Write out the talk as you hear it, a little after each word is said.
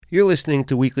You're listening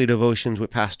to Weekly Devotions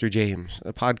with Pastor James,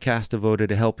 a podcast devoted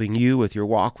to helping you with your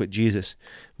walk with Jesus.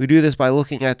 We do this by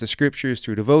looking at the scriptures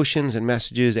through devotions and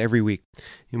messages every week.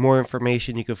 For more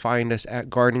information, you can find us at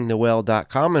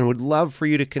guardingthewell.com, and would love for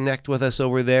you to connect with us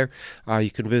over there.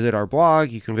 You can visit our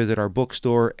blog, you can visit our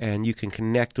bookstore, and you can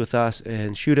connect with us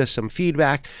and shoot us some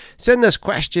feedback. Send us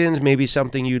questions, maybe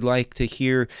something you'd like to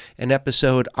hear an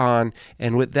episode on.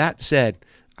 And with that said,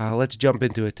 let's jump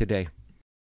into it today.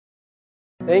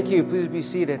 Thank you. Please be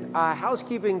seated.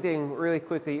 Housekeeping thing really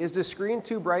quickly. Is the screen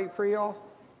too bright for y'all?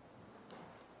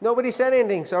 Nobody said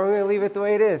anything, so I'm going to leave it the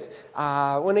way it is.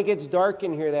 When it gets dark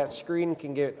in here, that screen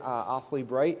can get awfully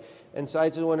bright. And so I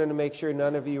just wanted to make sure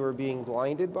none of you are being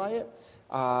blinded by it.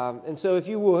 And so if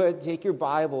you would, take your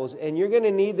Bibles, and you're going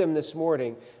to need them this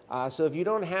morning. So if you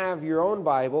don't have your own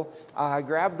Bible,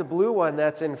 grab the blue one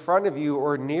that's in front of you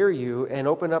or near you and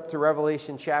open up to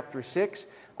Revelation chapter 6.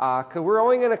 Because we're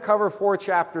only going to cover 4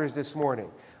 chapters this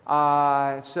morning.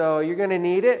 So you're going to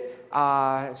need it.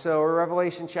 So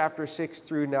Revelation chapter 6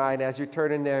 through 9, as you're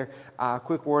turning there,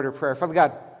 quick word of prayer. Father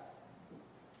God,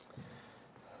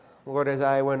 Lord, as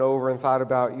I went over and thought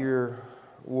about your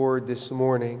word this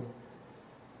morning,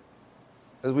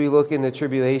 as we look in the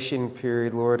tribulation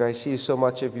period, Lord, I see so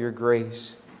much of your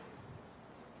grace.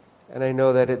 And I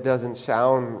know that it doesn't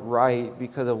sound right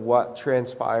because of what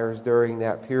transpires during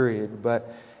that period,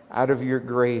 but out of your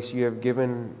grace, you have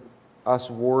given us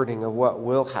warning of what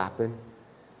will happen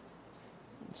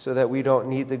so that we don't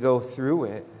need to go through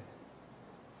it.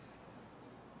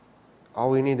 All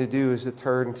we need to do is to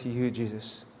turn to you,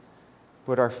 Jesus.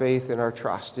 Put our faith and our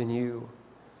trust in you.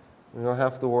 We don't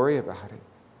have to worry about it.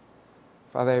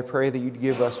 Father, I pray that you'd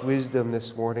give us wisdom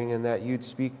this morning and that you'd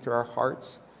speak to our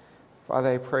hearts. Father,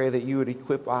 I pray that you would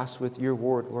equip us with your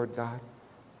word, Lord God.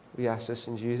 We ask this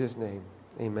in Jesus' name.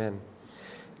 Amen.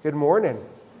 Good morning.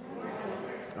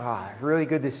 Really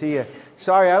good to see you.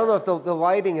 Sorry, I don't know if the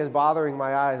lighting is bothering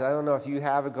my eyes. I don't know if you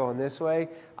have it going this way,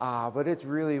 but it's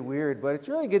really weird. But it's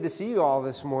really good to see you all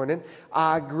this morning.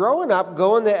 Growing up,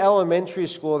 going to elementary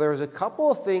school, there was a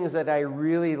couple of things that I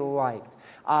really liked.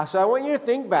 So I want you to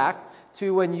think back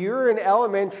to when you were in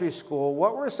elementary school.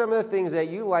 What were some of the things that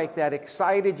you liked that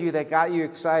excited you, that got you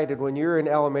excited when you were in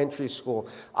elementary school?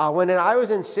 When I was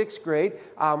in 6th grade,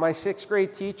 my 6th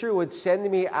grade teacher would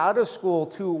send me out of school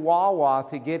to Wawa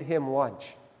to get him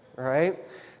lunch. All right?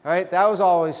 That was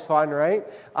always fun, right?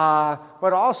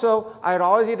 But also, I'd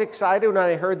always get excited when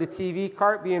I heard the TV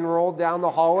cart being rolled down the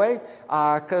hallway,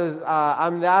 because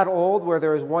I'm that old where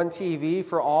there was one TV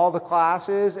for all the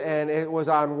classes, and it was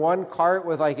on one cart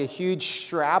with like a huge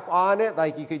strap on it,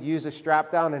 like you could use a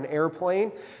strap down an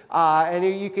airplane, and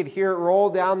you could hear it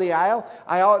roll down the aisle.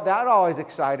 That always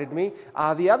excited me.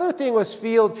 The other thing was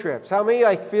field trips. How many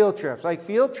like field trips? Like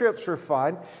field trips were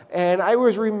fun, and I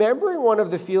was remembering one of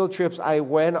the field trips I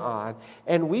went on,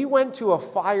 and we went to a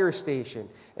fire station.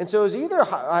 And so it was either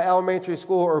elementary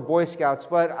school or Boy Scouts,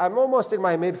 but I'm almost in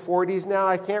my mid-40s now.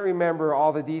 I can't remember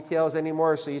all the details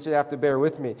anymore, so you just have to bear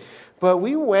with me. But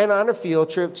we went on a field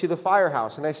trip to the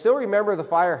firehouse, and I still remember the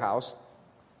firehouse.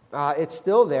 It's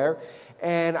still there.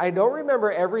 And I don't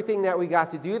remember everything that we got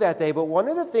to do that day, but one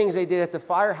of the things they did at the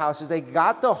firehouse is they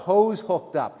got the hose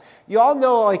hooked up. You all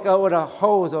know like what a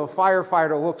hose of a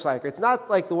firefighter looks like. It's not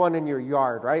like the one in your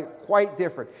yard, right? Quite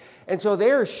different. And so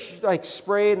they were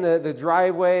spraying the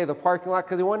driveway, the parking lot,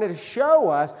 because they wanted to show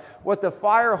us what the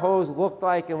fire hose looked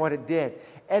like and what it did.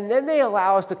 And then they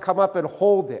allow us to come up and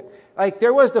hold it. Like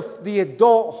there was the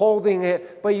adult holding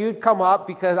it, but you'd come up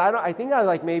because I think I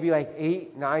was maybe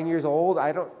 8, 9 years old.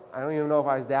 I don't even know if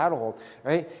I was that old,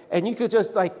 right? And you could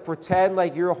just pretend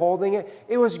like you're holding it.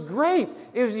 It was great.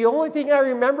 It was the only thing I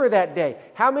remember that day.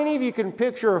 How many of you can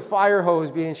picture a fire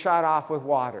hose being shot off with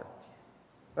water?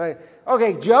 Right?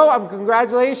 Okay, Joe,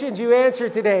 congratulations, you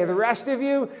answered today. The rest of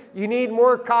you, you need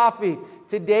more coffee.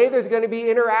 Today there's going to be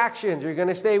interactions. You're going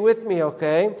to stay with me,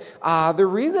 okay? The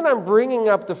reason I'm bringing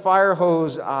up the fire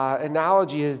hose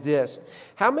analogy is this.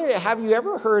 Have you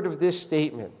ever heard of this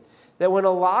statement? That when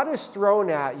a lot is thrown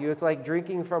at you, it's like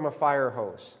drinking from a fire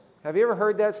hose. Have you ever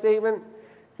heard that statement?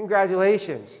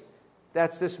 Congratulations.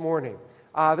 That's this morning.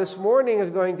 This morning is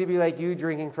going to be like you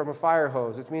drinking from a fire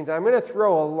hose, which means I'm going to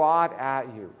throw a lot at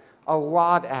you. A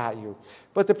lot at you.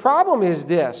 But the problem is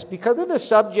this. Because of the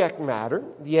subject matter,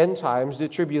 the end times, the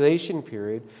tribulation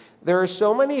period, there are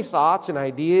so many thoughts and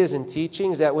ideas and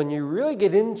teachings that when you really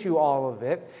get into all of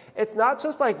it, it's not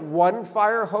just like one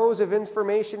fire hose of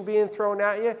information being thrown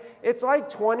at you. It's like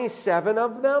 27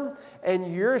 of them,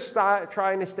 and you're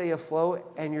trying to stay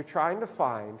afloat, and you're trying to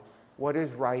find what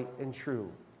is right and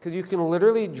true. Because you can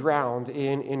literally drown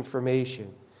in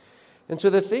information. And so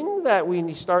the thing that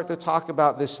we start to talk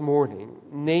about this morning,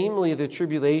 namely the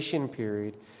tribulation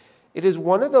period, it is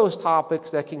one of those topics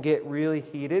that can get really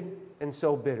heated and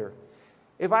so bitter.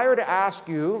 If I were to ask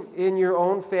you in your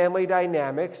own family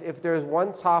dynamics, if there's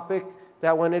one topic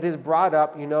that when it is brought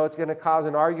up, you know it's going to cause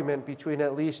an argument between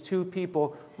at least two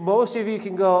people, most of you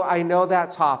can go, I know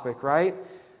that topic, right?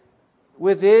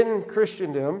 Within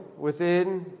Christendom,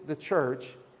 within the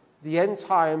church, the end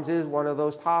times is one of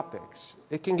those topics.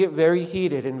 It can get very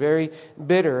heated and very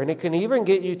bitter, and it can even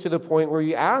get you to the point where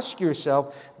you ask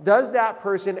yourself, does that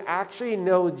person actually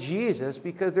know Jesus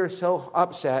because they're so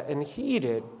upset and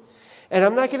heated? And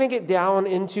I'm not going to get down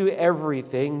into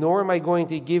everything, nor am I going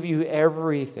to give you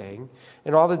everything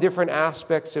and all the different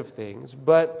aspects of things,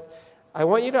 but I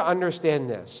want you to understand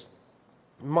this.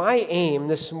 My aim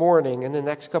this morning and the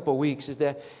next couple of weeks is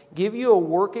to give you a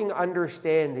working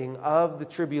understanding of the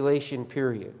tribulation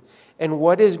period and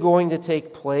what is going to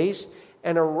take place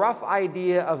and a rough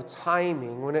idea of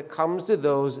timing when it comes to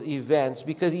those events,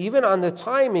 because even on the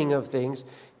timing of things,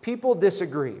 people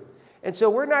disagree. And so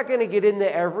we're not going to get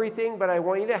into everything, but I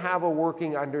want you to have a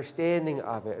working understanding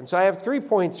of it. And so I have 3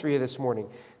 points for you this morning.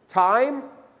 Time,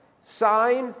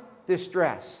 sign,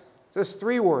 distress. Just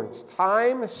 3 words: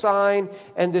 time, sign,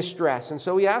 and distress. And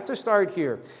so we have to start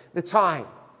here. The time,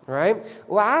 right?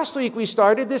 Last week we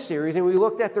started this series and we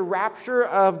looked at the rapture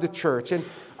of the church. And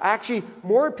actually,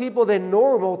 more people than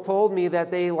normal told me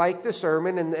that they liked the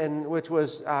sermon, and which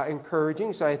was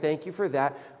encouraging, so I thank you for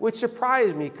that, which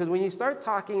surprised me, because when you start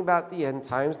talking about the end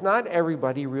times, not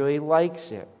everybody really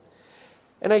likes it.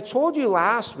 And I told you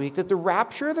last week that the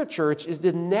rapture of the church is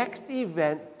the next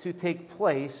event to take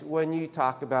place when you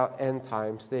talk about end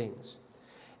times things.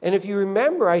 And if you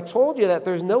remember, I told you that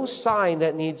there's no sign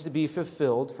that needs to be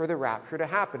fulfilled for the rapture to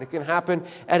happen. It can happen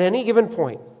at any given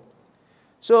point.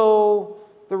 So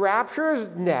the rapture is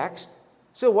next.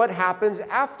 So what happens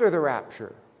after the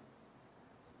rapture?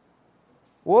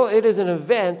 Well, it is an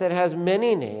event that has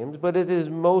many names, but it is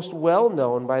most well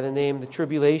known by the name the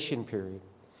Tribulation Period.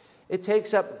 It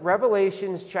takes up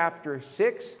Revelations chapter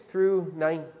 6 through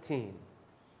 19.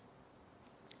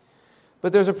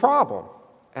 But there's a problem,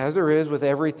 as there is with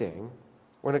everything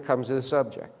when it comes to the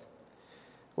subject.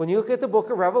 When you look at the book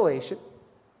of Revelation,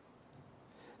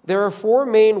 there are 4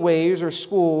 main ways or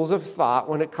schools of thought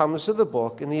when it comes to the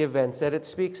book and the events that it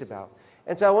speaks about.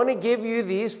 And so I want to give you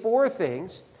these 4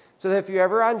 things so that if you're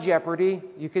ever on Jeopardy,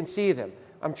 you can see them.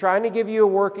 I'm trying to give you a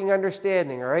working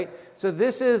understanding, all right? So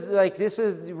this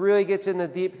is really gets into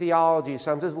deep theology,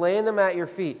 so I'm just laying them at your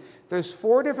feet. There's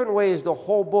 4 different ways the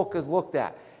whole book is looked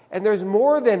at. And there's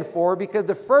more than 4 because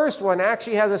the first one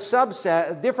actually has a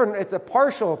subset, it's a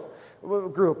partial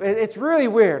group. It's really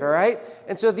weird, all right?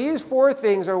 And so these 4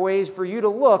 things are ways for you to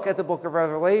look at the book of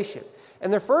Revelation.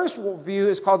 And the first view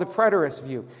is called the preterist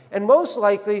view. And most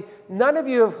likely, none of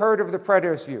you have heard of the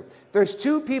preterist view. There's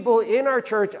 2 people in our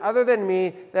church other than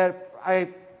me that I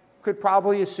could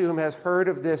probably assume has heard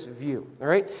of this view, all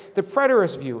right? The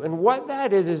preterist view. And what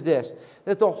that is this,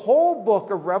 that the whole book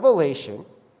of Revelation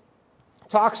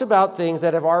talks about things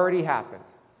that have already happened.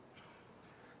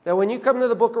 That when you come to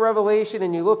the book of Revelation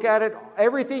and you look at it,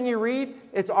 everything you read,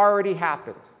 it's already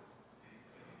happened.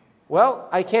 Well,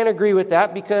 I can't agree with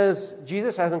that because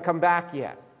Jesus hasn't come back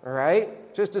yet, all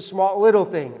right? Just a small little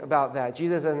thing about that.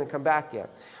 Jesus hasn't come back yet.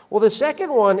 Well, the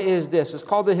second one is this. It's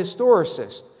called the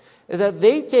historicist. Is that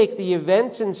they take the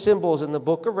events and symbols in the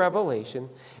book of Revelation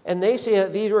and they say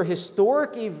that these were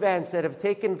historic events that have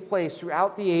taken place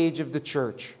throughout the age of the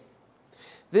church.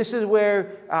 This is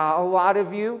where a lot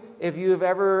of you, if you have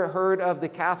ever heard of the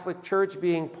Catholic Church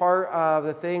being part of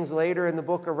the things later in the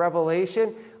book of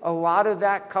Revelation, a lot of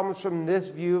that comes from this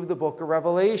view of the book of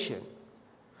Revelation.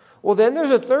 Well, then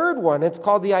there's a third one. It's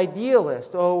called the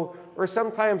idealist, or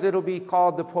sometimes it'll be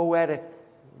called the poetic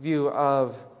view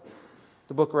of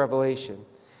the book of Revelation.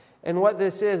 And what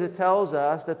this is, it tells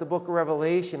us that the book of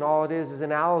Revelation, all it is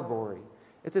an allegory.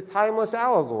 It's a timeless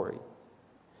allegory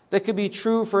that could be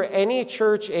true for any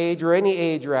church age, or any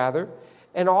age rather.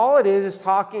 And all it is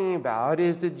talking about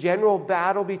is the general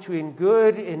battle between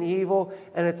good and evil,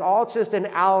 and it's all just an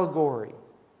allegory.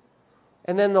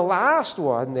 And then the last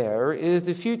one there is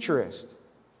the futurist.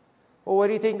 Well, what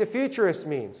do you think the futurist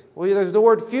means? Well, there's the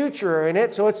word future in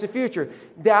it, so it's the future.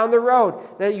 Down the road,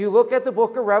 that you look at the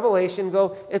book of Revelation and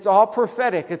go, it's all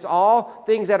prophetic. It's all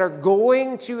things that are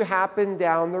going to happen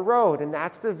down the road. And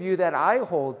that's the view that I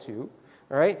hold to.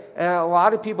 All right? And a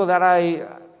lot of people that I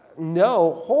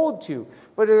know hold to.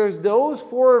 But there's those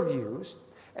 4 views,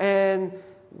 and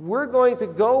we're going to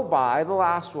go by the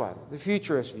last one, the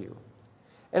futurist view.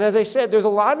 And as I said, there's a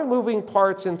lot of moving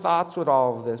parts and thoughts with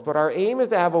all of this, but our aim is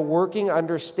to have a working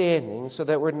understanding so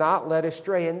that we're not led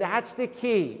astray, and that's the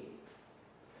key.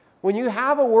 When you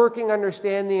have a working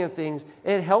understanding of things,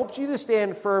 it helps you to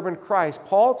stand firm in Christ.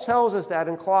 Paul tells us that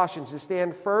in Colossians, to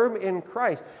stand firm in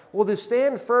Christ. Well, to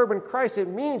stand firm in Christ, it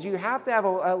means you have to have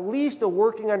at least a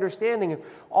working understanding of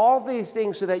all these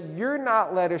things so that you're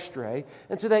not led astray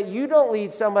and so that you don't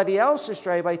lead somebody else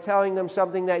astray by telling them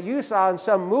something that you saw in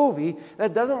some movie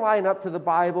that doesn't line up to the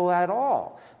Bible at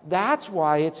all. That's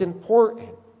why it's important.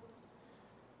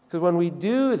 Because when we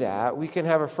do that, we can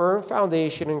have a firm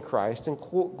foundation in Christ and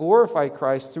glorify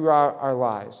Christ throughout our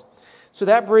lives. So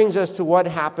that brings us to what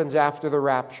happens after the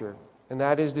rapture, and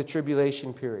that is the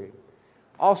tribulation period.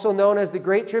 Also known as the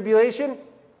Great Tribulation.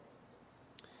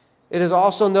 It is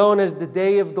also known as the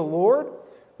Day of the Lord.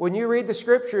 When you read the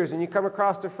Scriptures and you come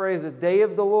across the phrase, the Day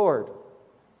of the Lord,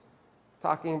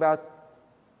 talking about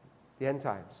the end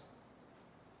times.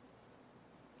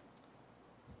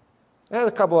 It has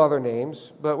a couple other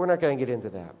names, but we're not going to get into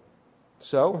that.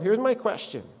 So here's my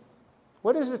question.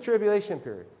 What is the tribulation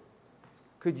period?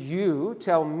 Could you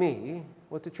tell me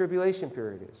what the tribulation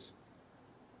period is?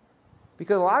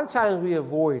 Because a lot of times we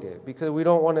avoid it because we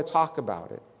don't want to talk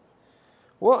about it.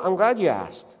 Well, I'm glad you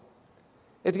asked.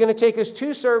 It's going to take us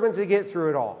 2 sermons to get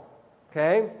through it all,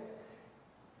 okay?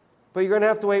 But you're going to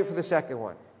have to wait for the second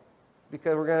one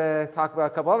because we're going to talk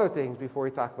about a couple other things before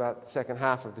we talk about the second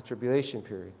half of the tribulation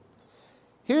period.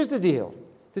 Here's the deal.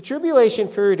 The tribulation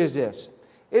period is this.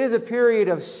 It is a period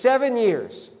of 7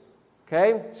 years.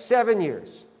 Okay? 7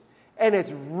 years. And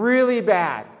it's really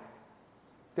bad.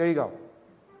 There you go.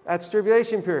 That's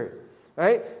tribulation period.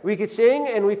 Right? We could sing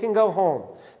and we can go home.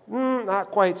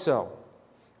 Not quite so.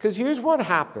 Because here's what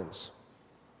happens.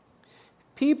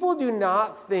 People do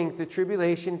not think the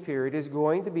tribulation period is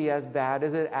going to be as bad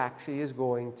as it actually is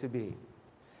going to be.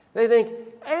 They think,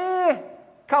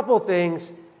 couple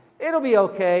things. It'll be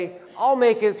okay. I'll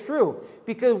make it through.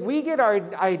 Because we get our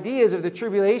ideas of the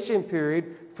tribulation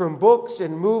period from books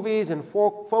and movies and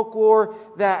folklore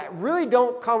that really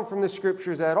don't come from the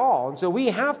Scriptures at all. And so we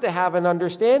have to have an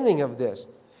understanding of this.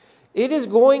 It is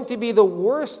going to be the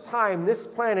worst time this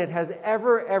planet has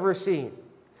ever seen.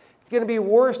 It's going to be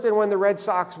worse than when the Red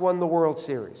Sox won the World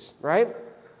Series, right?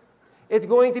 It's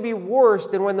going to be worse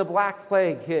than when the Black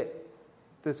Plague hit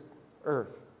this earth.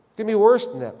 It's going to be worse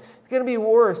than that. It's going to be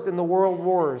worse than the world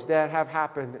wars that have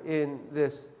happened in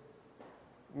this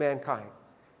mankind.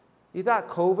 You thought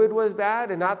COVID was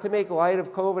bad, and not to make light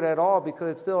of COVID at all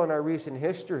because it's still in our recent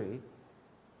history.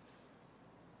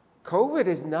 COVID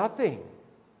is nothing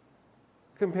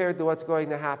compared to what's going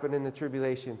to happen in the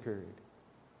tribulation period.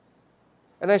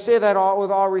 And I say that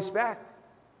with all respect.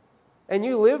 And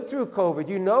you lived through COVID.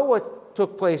 You know what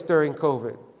took place during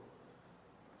COVID.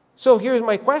 So here's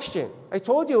my question. I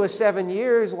told you it was 7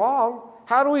 years long.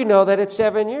 How do we know that it's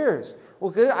 7 years?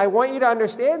 Well, I want you to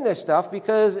understand this stuff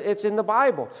because it's in the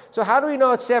Bible. So how do we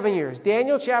know it's 7 years?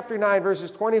 Daniel chapter 9,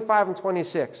 verses 25 and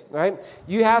 26. Right?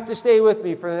 You have to stay with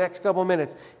me for the next couple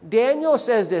minutes. Daniel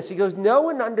says this. He goes, "Know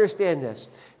and understand this.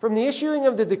 From the issuing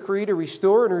of the decree to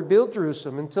restore and rebuild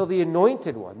Jerusalem until the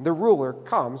anointed one, the ruler,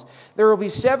 comes, there will be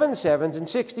 7 sevens and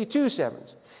 62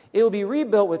 sevens. It will be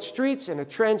rebuilt with streets and a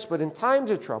trench, but in times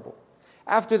of trouble.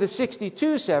 After the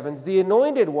 62 sevens, the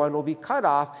anointed one will be cut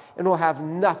off and will have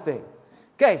nothing."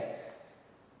 Okay,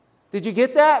 did you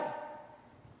get that?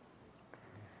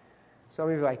 Some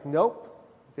of you are like, nope,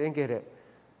 didn't get it.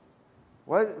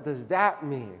 What does that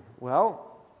mean?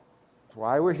 Well, that's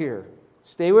why we're here.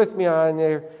 Stay with me on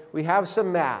there. We have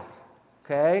some math,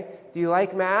 okay? Do you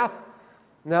like math?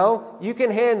 No? You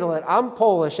can handle it. I'm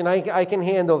Polish, and I can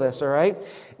handle this, all right?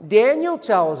 Daniel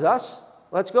tells us,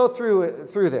 let's go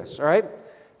through this, all right?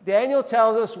 Daniel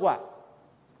tells us what?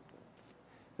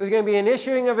 There's going to be an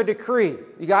issuing of a decree.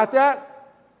 You got that?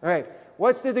 All right.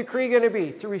 What's the decree going to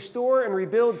be? To restore and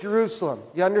rebuild Jerusalem.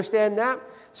 You understand that?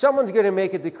 Someone's going to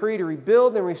make a decree to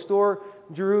rebuild and restore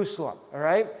Jerusalem. All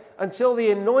right? Until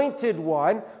the anointed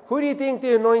one. Who do you think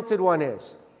the anointed one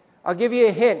is? I'll give you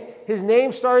a hint. His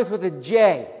name starts with a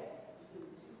J.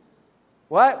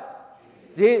 What?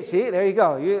 See, there you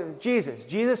go. Jesus.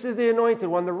 Jesus is the anointed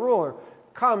one, the ruler.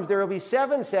 Comes, there will be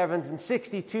 7 sevens and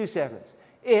 62 sevens.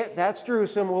 That's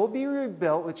Jerusalem, will be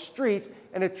rebuilt with streets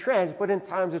and a trench, but in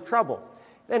times of trouble.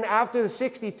 Then after the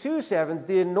 62 sevens,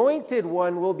 the anointed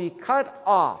one will be cut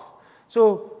off.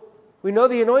 So we know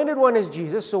the anointed one is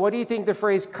Jesus, so what do you think the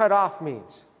phrase cut off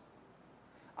means?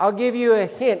 I'll give you a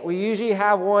hint. We usually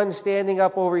have one standing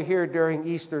up over here during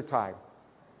Easter time.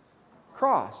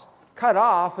 Cross. Cut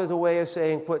off is a way of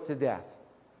saying put to death.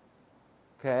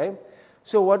 Okay?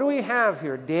 So what do we have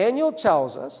here? Daniel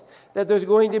tells us that there's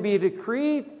going to be a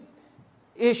decree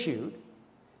issued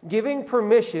giving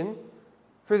permission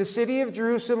for the city of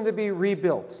Jerusalem to be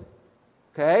rebuilt.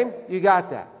 Okay? You got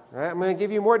that. All right? I'm going to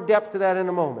give you more depth to that in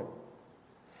a moment.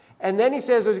 And then he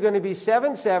says there's going to be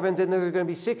 7 sevens and then there's going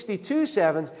to be 62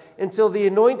 sevens until the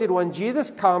anointed one,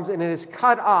 Jesus, comes and it is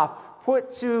cut off,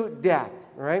 put to death.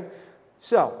 All right?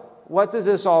 So, what does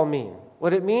this all mean?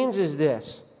 What it means is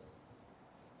this.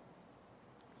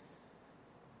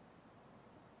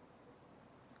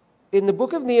 In the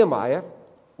book of Nehemiah,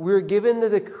 we're given the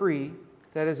decree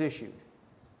that is issued.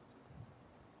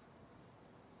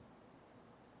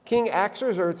 King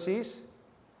Artaxerxes,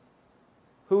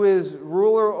 who is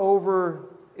ruler over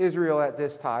Israel at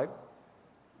this time,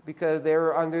 because they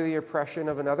were under the oppression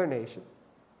of another nation,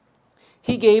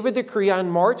 he gave a decree on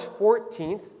March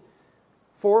 14th,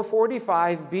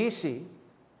 445 BC,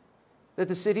 that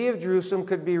the city of Jerusalem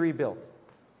could be rebuilt.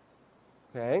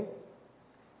 Okay?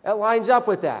 That lines up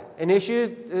with that.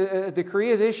 A decree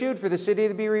is issued for the city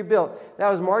to be rebuilt. That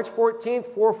was March 14th,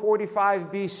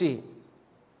 445 BC.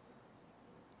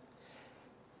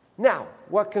 Now,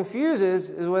 what confuses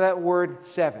is with that word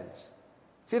sevens.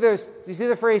 Do you see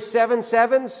the phrase 7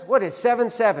 sevens? What is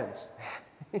 7 sevens?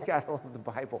 You gotta love the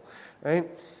Bible, right?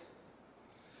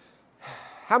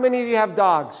 How many of you have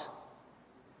dogs?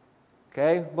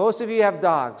 Okay, most of you have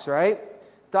dogs, right?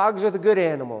 Dogs are the good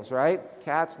animals, right?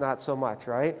 Cats, not so much,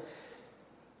 right?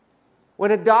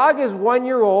 When a dog is 1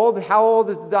 year old, how old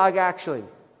is the dog actually?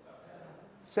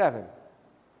 7.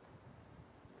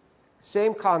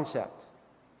 Same concept.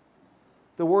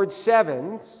 The word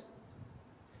sevens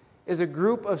is a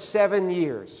group of 7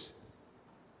 years.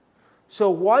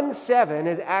 So 1 7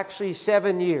 is actually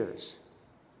 7 years.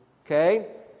 Okay?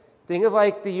 Think of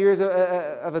like the years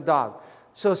of a dog.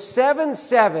 So 7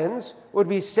 sevens would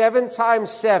be 7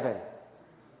 times 7.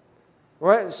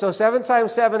 Right? So 7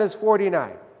 times 7 is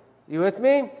 49. You with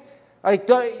me?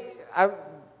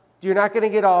 You're not going to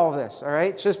get all of this, all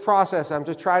right? It's just process. I'm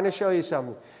just trying to show you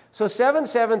something. So 7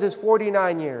 sevens is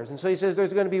 49 years. And so he says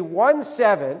there's going to be 1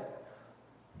 7.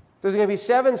 There's going to be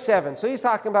 7 sevens. So he's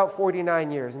talking about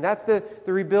 49 years. And that's the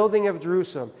rebuilding of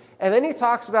Jerusalem. And then he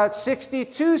talks about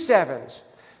 62 sevens.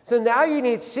 So now you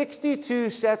need 62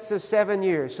 sets of 7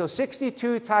 years. So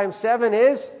 62 times 7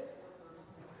 is?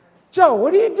 Joe,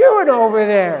 what are you doing over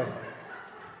there?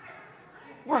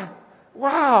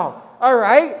 Wow. All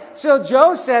right. So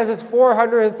Joe says it's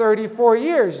 434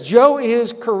 years. Joe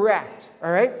is correct.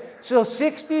 All right. So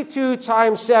 62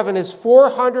 times 7 is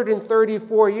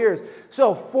 434 years.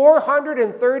 So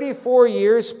 434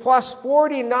 years plus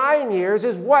 49 years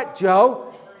is what,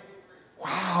 Joe?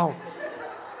 Wow.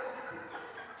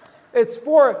 It's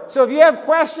 4. So if you have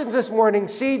questions this morning,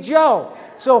 see Joe.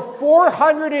 So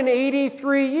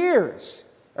 483 years.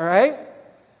 All right?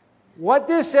 What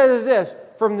this says is this.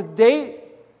 From the date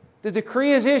the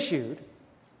decree is issued,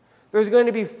 there's going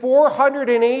to be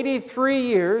 483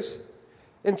 years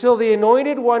until the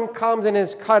anointed one comes and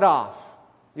is cut off.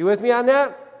 You with me on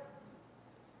that?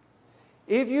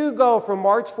 If you go from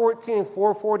March 14th,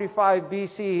 445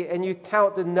 BC, and you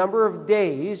count the number of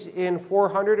days in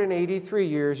 483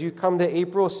 years, you come to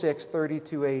April 6,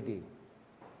 32 AD.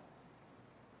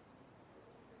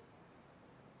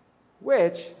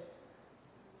 Which,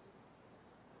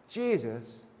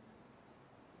 Jesus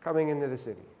coming into the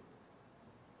city.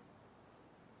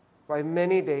 By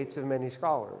many dates of many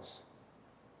scholars.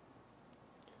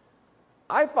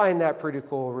 I find that pretty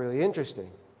cool, really interesting.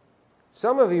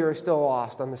 Some of you are still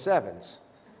lost on the sevens.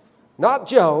 Not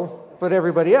Joe, but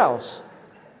everybody else.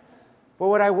 But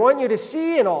what I want you to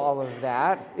see in all of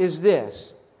that is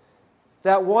this.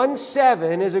 That 1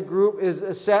 7 is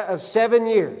a set of 7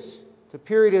 years. It's a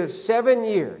period of 7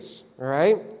 years. All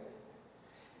right?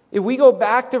 If we go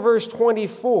back to verse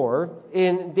 24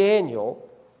 in Daniel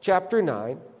chapter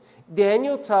 9,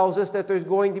 Daniel tells us that there's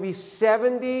going to be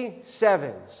 70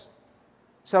 sevens.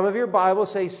 Some of your Bibles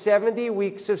say 70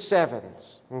 weeks of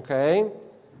sevens. Okay?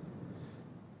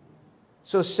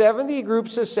 So 70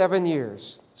 groups of 7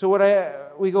 years. So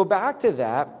we go back to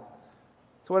that,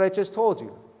 to what I just told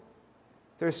you.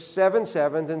 There's 7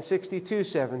 sevens and 62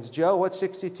 sevens. Joe, what's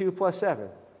 62 plus 7?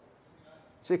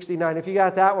 69. If you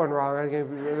got that one wrong, they're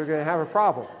going to have a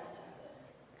problem.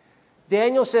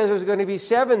 Daniel says there's going to be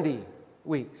 70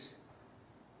 weeks.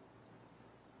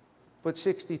 But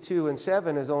 62 and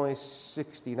 7 is only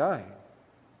 69.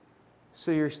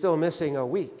 So you're still missing a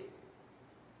week.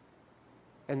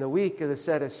 And the week is a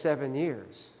set of 7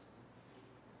 years.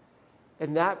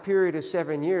 And that period of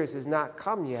 7 years has not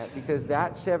come yet because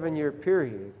that 7-year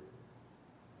period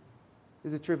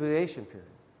is the tribulation period.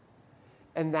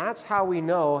 And that's how we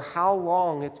know how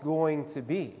long it's going to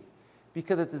be.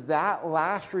 Because it's that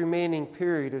last remaining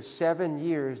period of 7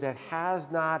 years that has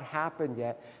not happened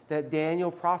yet that Daniel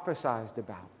prophesied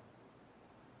about.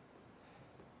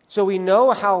 So we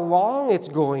know how long it's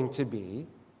going to be.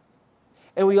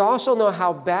 And we also know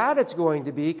how bad it's going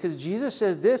to be because Jesus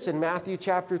says this in Matthew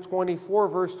chapter 24,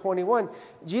 verse 21.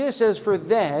 Jesus says, "For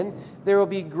then there will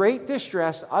be great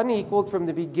distress unequaled from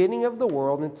the beginning of the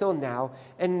world until now,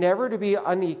 and never to be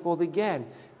unequaled again."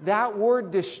 That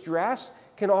word distress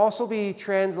can also be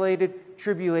translated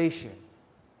tribulation.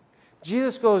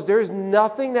 Jesus goes, there's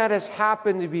nothing that has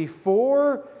happened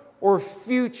before or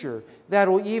future that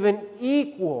will even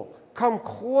equal, come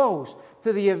close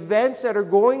to the events that are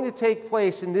going to take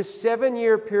place in this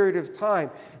 7-year period of time.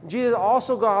 Jesus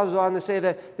also goes on to say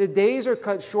that the days are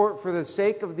cut short for the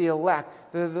sake of the elect,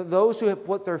 those who have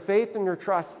put their faith and their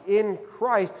trust in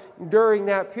Christ during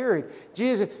that period.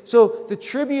 So the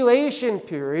tribulation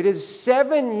period is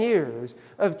 7 years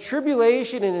of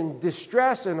tribulation and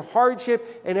distress and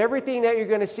hardship and everything that you're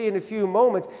going to see in a few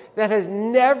moments that has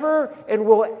never and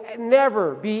will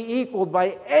never be equaled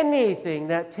by anything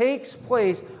that takes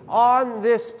place on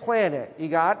this planet. You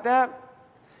got that?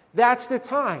 That's the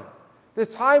time. The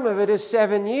time of it is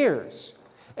 7 years.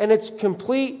 And it's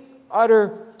complete,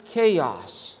 utter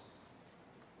chaos.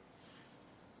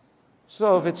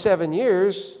 So if it's 7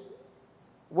 years,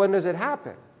 when does it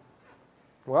happen?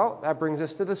 Well, that brings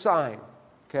us to the sign.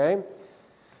 Okay?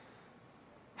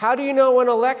 How do you know when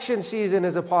election season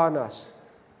is upon us?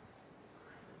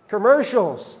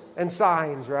 Commercials and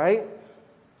signs, right?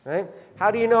 Right? How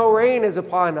do you know rain is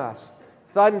upon us?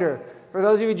 Thunder. For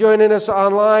those of you joining us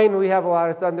online, we have a lot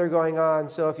of thunder going on,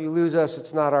 so if you lose us,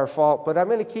 it's not our fault. But I'm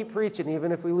going to keep preaching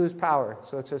even if we lose power,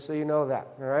 so just so you know that,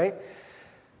 all right?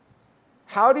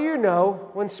 How do you know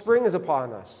when spring is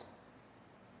upon us?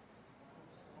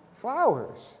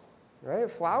 Flowers, right?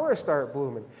 Flowers start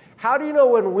blooming. How do you know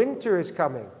when winter is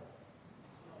coming?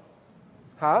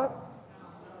 Huh?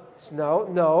 Snow?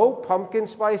 No, pumpkin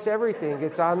spice everything.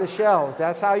 It's on the shelves.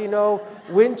 That's how you know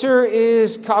winter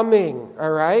is coming,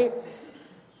 all right?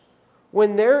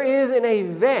 When there is an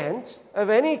event of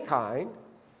any kind,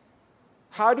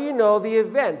 how do you know the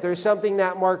event? There's something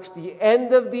that marks the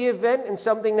end of the event and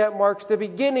something that marks the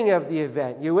beginning of the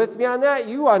event. You with me on that?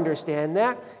 You understand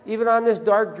that. Even on this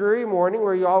dark, dreary morning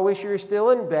where you all wish you were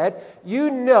still in bed, you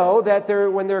know that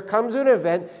when there comes an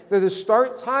event, there's a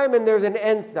start time and there's an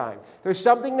end time. There's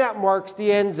something that marks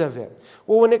the ends of it.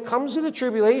 Well, when it comes to the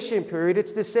tribulation period,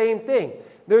 it's the same thing.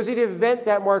 There's an event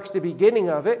that marks the beginning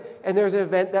of it, and there's an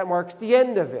event that marks the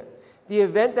end of it. The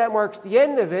event that marks the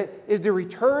end of it is the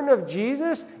return of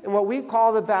Jesus and what we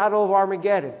call the Battle of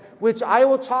Armageddon, which I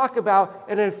will talk about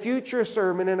in a future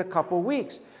sermon in a couple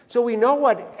weeks. So we know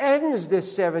what ends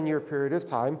this 7-year period of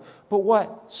time, but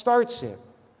what starts it?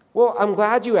 Well, I'm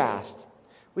glad you asked.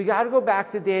 We got to go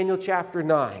back to Daniel chapter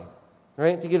 9,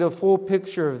 right, to get a full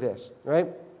picture of this, right?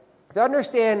 To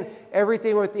understand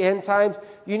everything with the end times,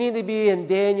 you need to be in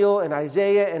Daniel and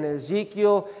Isaiah and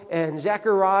Ezekiel and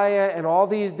Zechariah and all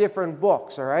these different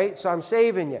books, all right? So I'm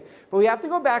saving you. But we have to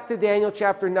go back to Daniel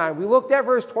chapter 9. We looked at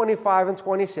verse 25 and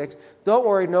 26. Don't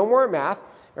worry, no more math,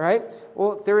 all right?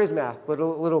 Well, there is math, but a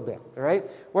little bit, all right?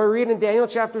 What we read in Daniel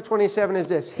chapter 27 is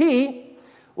this. He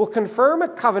will confirm a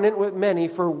covenant with many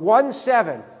for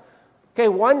 1/7. Okay,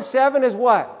 1/7 is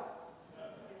what?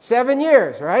 7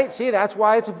 years, right? See, that's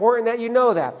why it's important that you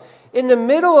know that. In the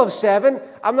middle of 7,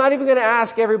 I'm not even going to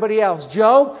ask everybody else.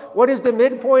 Joe, what is the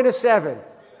midpoint of 7?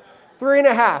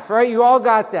 3.5, right? You all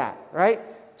got that, right?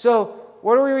 So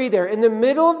what do we read there? In the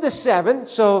middle of the 7,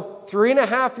 so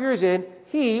 3.5 years in,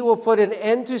 he will put an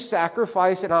end to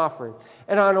sacrifice and offering.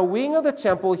 And on a wing of the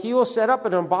temple, he will set up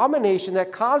an abomination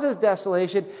that causes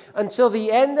desolation until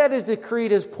the end that is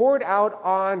decreed is poured out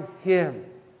on him.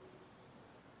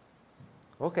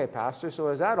 Okay, Pastor, so what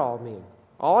does that all mean?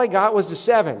 All I got was the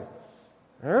 7.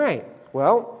 All right,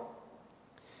 well,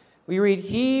 we read,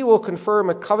 he will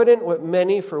confirm a covenant with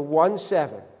many for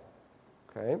 1/7.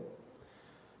 Okay,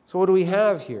 so what do we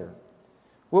have here?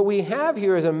 What we have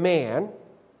here is a man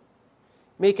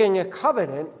making a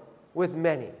covenant with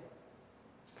many.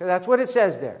 Okay, that's what it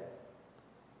says there.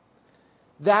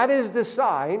 That is the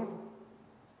sign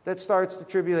that starts the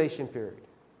tribulation period.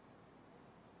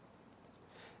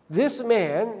 This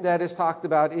man that is talked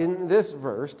about in this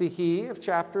verse, the he of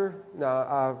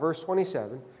verse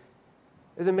 27,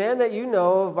 is a man that you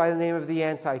know of by the name of the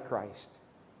Antichrist.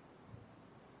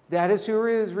 That is who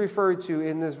is referred to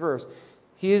in this verse.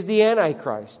 He is the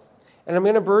Antichrist. And I'm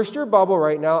going to burst your bubble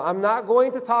right now. I'm not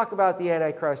going to talk about the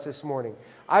Antichrist this morning.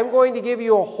 I'm going to give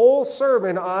you a whole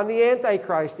sermon on the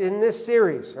Antichrist in this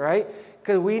series, right?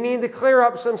 Because we need to clear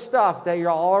up some stuff that you're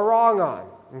all wrong on,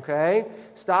 okay?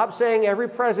 Stop saying every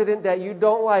president that you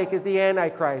don't like is the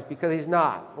Antichrist, because he's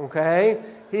not, okay?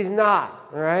 He's not,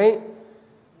 all right?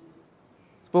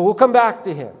 But we'll come back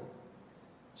to him.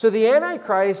 So the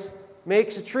Antichrist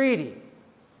makes a treaty.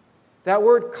 That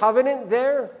word covenant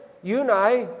there, you and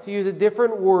I, to use a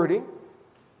different wording,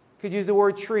 could use the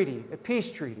word treaty, a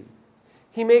peace treaty.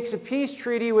 He makes a peace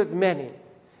treaty with many.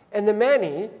 And the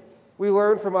many, we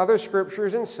learn from other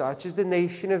scriptures and such, is the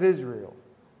nation of Israel.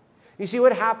 You see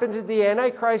what happens is the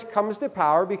Antichrist comes to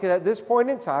power because at this point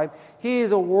in time, he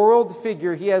is a world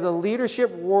figure. He has a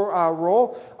leadership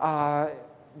role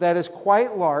that is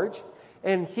quite large.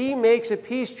 And he makes a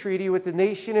peace treaty with the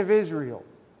nation of Israel.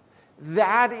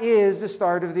 That is the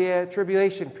start of the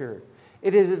tribulation period.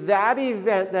 It is that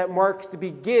event that marks the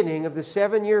beginning of the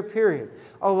 7-year period.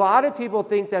 A lot of people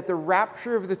think that the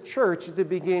rapture of the church is the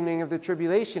beginning of the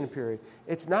tribulation period.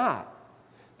 It's not.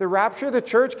 The rapture of the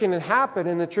church can happen,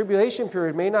 and the tribulation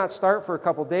period may not start for a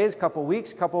couple days, couple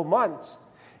weeks, couple months.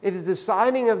 It is the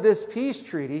signing of this peace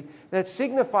treaty that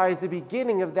signifies the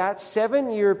beginning of that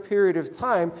 7-year period of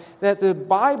time that the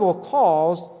Bible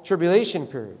calls tribulation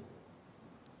period.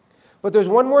 But there's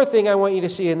one more thing I want you to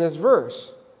see in this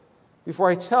verse before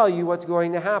I tell you what's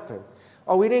going to happen.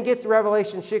 Oh, we didn't get to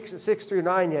Revelation 6 through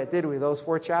 9 yet, did we? Those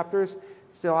 4 chapters?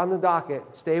 Still on the docket.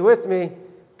 Stay with me,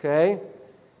 okay?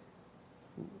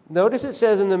 Notice it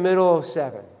says in the middle of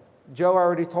 7. Joe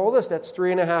already told us that's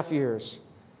 3.5 years.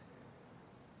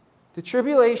 The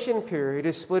tribulation period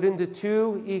is split into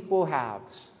 2 equal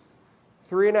halves.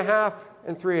 3.5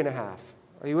 and 3.5.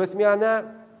 Are you with me on that?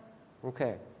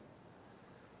 Okay.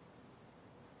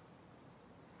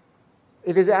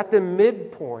 It is at the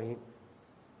midpoint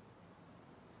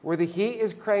where the heat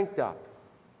is cranked up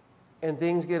and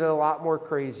things get a lot more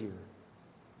crazier.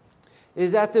 It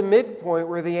is at the midpoint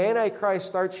where the Antichrist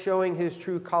starts showing his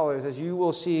true colors, as you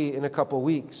will see in a couple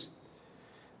weeks.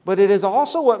 But it is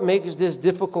also what makes this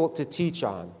difficult to teach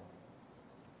on.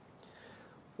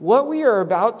 What we are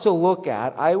about to look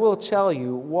at, I will tell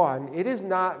you, one, it is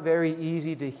not very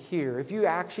easy to hear. If you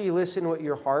actually listen with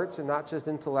your hearts and not just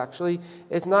intellectually,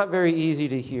 it's not very easy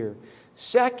to hear.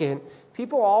 Second,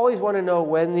 people always want to know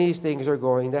when these things are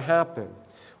going to happen.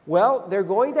 Well, they're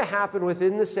going to happen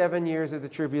within the 7 years of the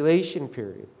tribulation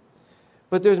period.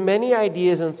 But there's many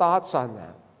ideas and thoughts on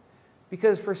that.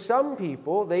 Because for some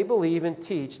people, they believe and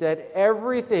teach that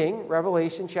everything,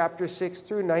 Revelation chapter 6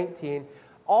 through 19,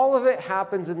 all of it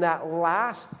happens in that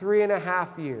last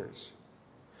 3.5 years.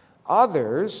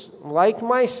 Others, like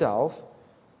myself,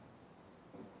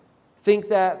 think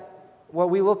that what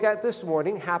we look at this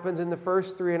morning happens in the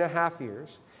first 3.5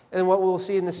 years. And what we'll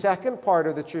see in the second part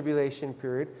of the tribulation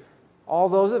period, all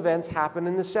those events happen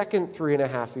in the second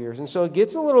 3.5 years. And so it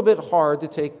gets a little bit hard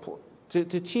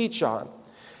to teach on.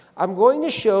 I'm going to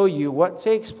show you what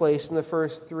takes place in the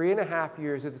first 3.5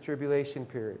 years of the tribulation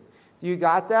period. You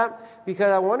got that? Because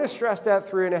I want to stress that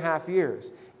 3.5 years.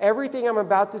 Everything I'm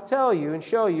about to tell you and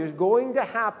show you is going to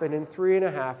happen in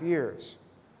 3.5 years.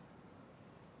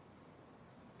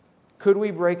 Could we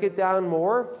break it down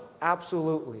more?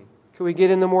 Absolutely. Could we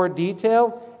get into more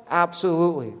detail?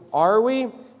 Absolutely. Are we?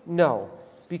 No.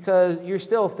 Because you're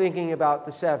still thinking about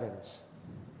the 7s.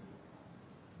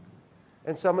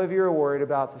 And some of you are worried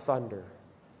about the thunder.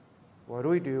 What do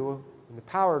we do when the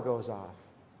power goes off?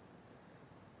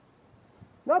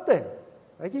 Nothing.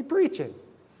 I keep preaching.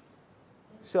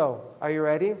 So, are you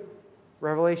ready?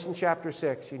 Revelation chapter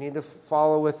 6. You need to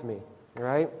follow with me. All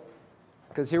right?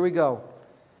 Because here we go.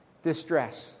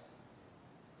 Distress.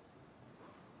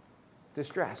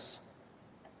 Distress.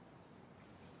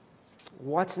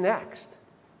 What's next?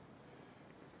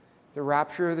 The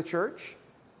rapture of the church?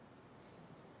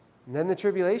 And then the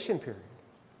tribulation period.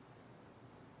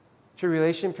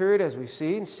 Tribulation period, as we've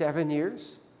seen, 7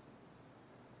 years.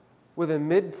 With a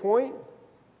midpoint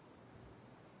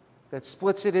that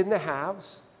splits it into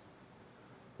halves.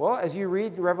 Well, as you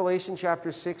read Revelation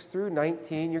chapter 6 through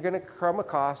 19, you're going to come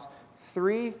across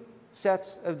 3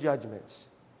 sets of judgments.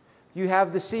 You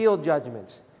have the sealed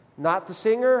judgments. Not the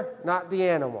singer, not the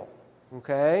animal.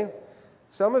 Okay?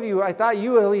 Some of you, I thought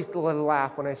you would at least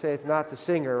laugh when I say it's not the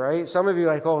singer, right? Some of you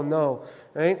are like, oh no,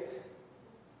 right?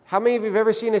 How many of you have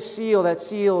ever seen a seal that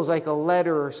seals like a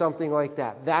letter or something like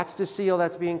that? That's the seal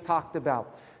that's being talked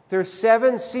about. There's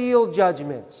 7 seal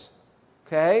judgments,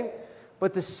 okay?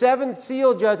 But the 7th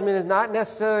seal judgment is not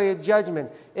necessarily a judgment.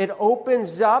 It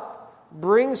opens up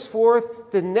brings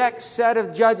forth the next set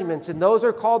of judgments, and those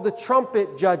are called the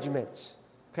trumpet judgments.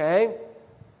 Okay?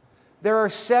 There are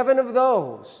 7 of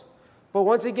those. But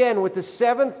once again, with the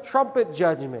 7th trumpet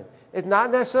judgment, it's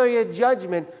not necessarily a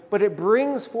judgment, but it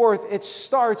brings forth, it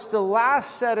starts the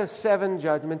last set of 7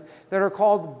 judgments that are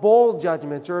called bowl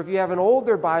judgments, or if you have an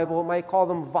older Bible, it might call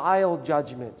them vial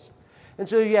judgments. And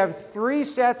so you have 3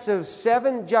 sets of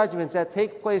 7 judgments that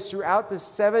take place throughout the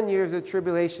 7 years of the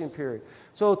tribulation period.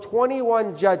 So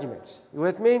 21 judgments. You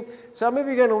with me? Some of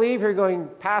you are going to leave here going,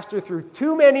 Pastor threw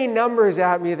too many numbers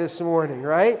at me this morning,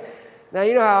 right? Now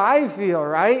you know how I feel,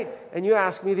 right? And you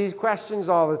ask me these questions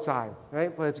all the time,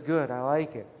 right? But it's good. I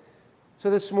like it. So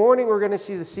this morning we're going to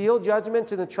see the seal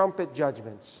judgments and the trumpet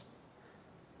judgments.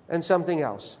 And something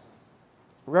else.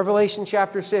 Revelation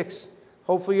chapter 6.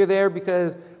 Hopefully you're there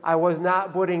because I was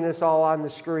not putting this all on the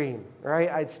screen, right?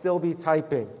 I'd still be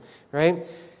typing, right?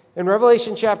 In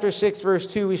Revelation chapter 6, verse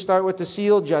 2, we start with the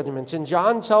seal judgments. And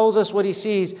John tells us what he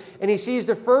sees. And he sees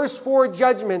the first 4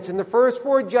 judgments. And the first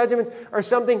 4 judgments are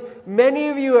something many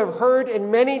of you have heard in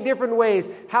many different ways.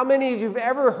 How many of you have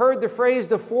ever heard the phrase,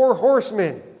 the 4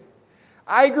 horsemen?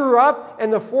 I grew up,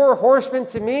 and the 4 horsemen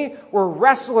to me were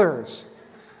wrestlers.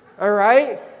 All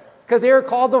right? Because they were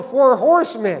called the 4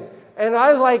 horsemen. And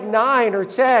I was like 9 or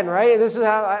 10, right? And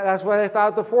that's what I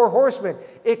thought the 4 horsemen.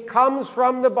 It comes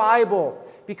from the Bible.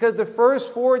 Because the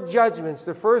first 4 judgments,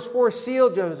 the first 4 seal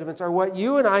judgments are what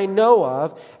you and I know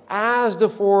of as the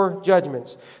 4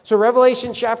 judgments. So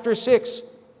Revelation chapter 6,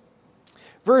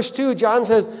 verse 2, John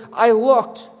says, I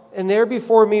looked, and there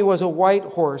before me was a white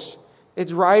horse.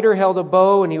 Its rider held a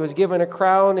bow, and he was given a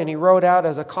crown, and he rode out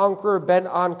as a conqueror bent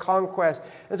on conquest.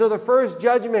 And so the first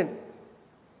judgment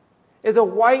is a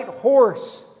white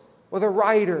horse with a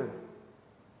rider.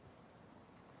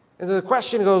 And so the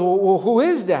question goes, well, who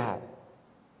is that?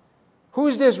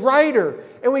 Who's this rider?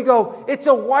 And we go, it's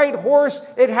a white horse.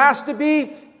 It has to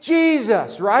be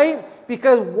Jesus, right?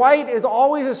 Because white is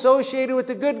always associated with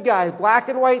the good guys. Black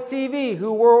and white TV,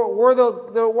 who wore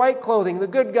the white clothing, the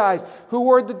good guys. Who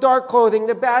wore the dark clothing,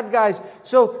 the bad guys.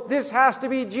 So this has to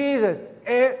be Jesus.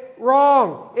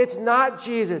 Wrong. It's not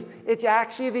Jesus. It's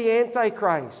actually the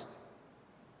Antichrist.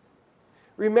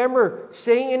 Remember,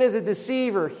 Satan is a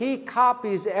deceiver. He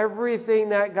copies everything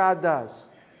that God does.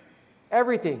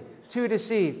 Everything. To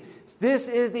deceive. This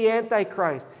is the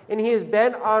Antichrist, and he is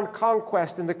bent on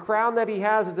conquest, and the crown that he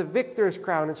has is the victor's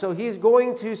crown, and so he's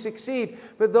going to succeed.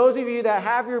 But those of you that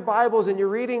have your Bibles and you're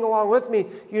reading along with me,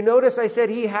 you notice I said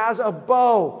he has a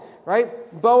bow,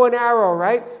 right? Bow and arrow,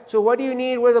 right? So what do you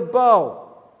need with a bow?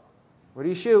 What do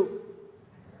you shoot?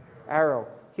 Arrow.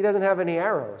 He doesn't have any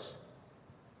arrows.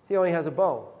 He only has a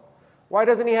bow. Why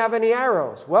doesn't he have any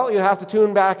arrows? Well, you'll have to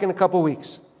tune back in a couple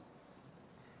weeks.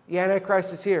 The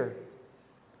Antichrist is here.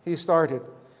 He started.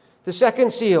 The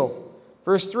second seal,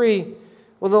 verse 3.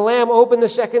 When the Lamb opened the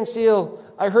second seal,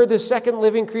 I heard the second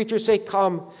living creature say,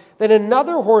 come. Then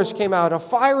another horse came out, a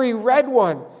fiery red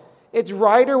one. Its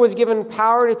rider was given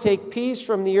power to take peace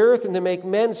from the earth and to make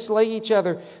men slay each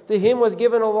other. To him was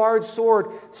given a large sword.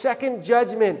 Second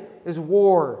judgment is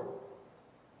war.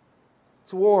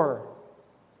 It's war.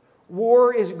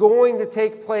 War is going to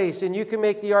take place, and you can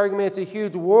make the argument it's a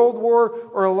huge world war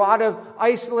or a lot of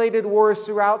isolated wars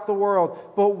throughout the world.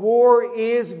 But war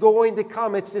is going to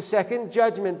come. It's the second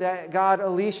judgment that God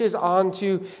unleashes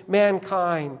onto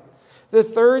mankind. The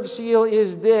third seal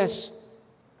is this.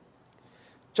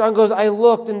 John goes, I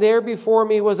looked, and there before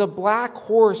me was a black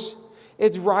horse.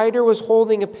 Its rider was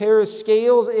holding a pair of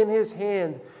scales in his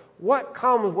hand. What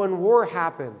comes when war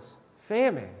happens?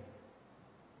 Famine.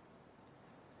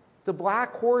 The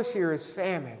black horse here is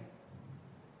famine.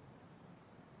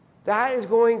 That is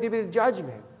going to be the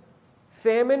judgment.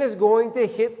 Famine is going to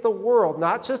hit the world,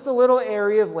 not just a little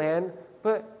area of land,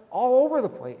 but all over the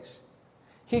place.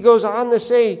 He goes on to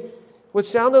say, what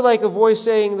sounded like a voice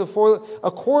saying, a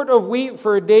quart of wheat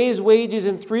for a day's wages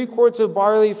and 3 quarts of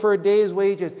barley for a day's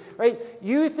wages. Right?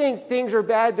 You think things are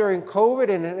bad during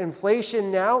COVID and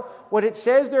inflation now? What it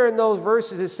says there in those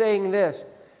verses is saying this.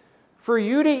 For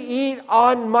you to eat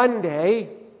on Monday,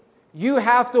 you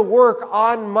have to work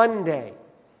on Monday.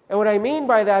 And what I mean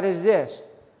by that is this.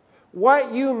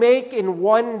 What you make in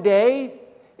one day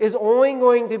is only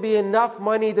going to be enough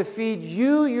money to feed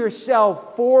you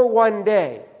yourself for one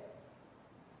day.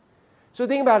 So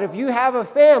think about it. If you have a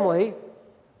family,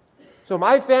 so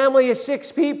my family is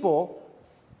 6 people,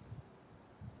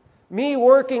 me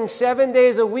working 7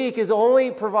 days a week is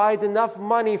only provides enough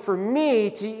money for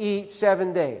me to eat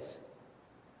 7 days.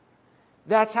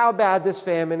 That's how bad this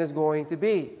famine is going to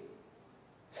be.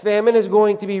 Famine is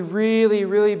going to be really,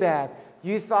 really bad.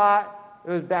 You thought it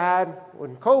was bad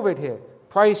when COVID hit.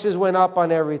 Prices went up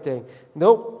on everything.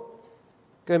 Nope.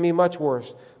 Going to be much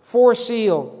worse. 4th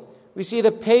seal. We see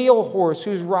the pale horse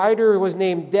whose rider was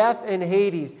named Death and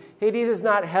Hades. Hades is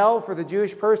not hell for the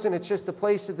Jewish person. It's just the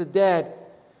place of the dead.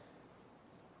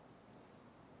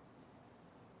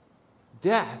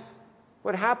 Death.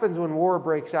 What happens when war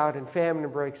breaks out and famine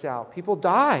breaks out? People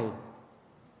die.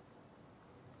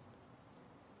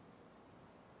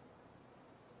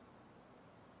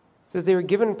 It says they were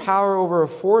given power over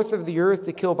 1/4 of the earth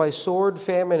to kill by sword,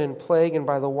 famine, and plague, and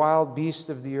by the wild beasts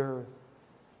of the earth.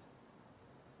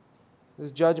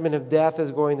 This judgment of death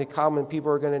is going to come, and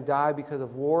people are going to die because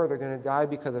of war. They're going to die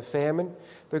because of famine.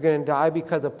 They're going to die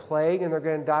because of plague, and they're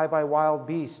going to die by wild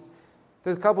beasts.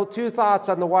 There's two thoughts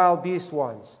on the wild beast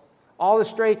ones. All the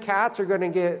stray cats are going to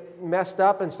get messed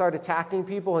up and start attacking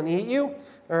people and eat you,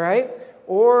 all right?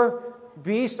 Or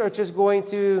beasts are just going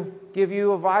to give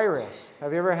you a virus.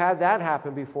 Have you ever had that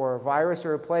happen before? A virus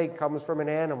or a plague comes from an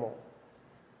animal.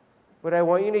 But I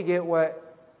want you to get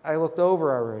what I looked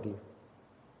over already.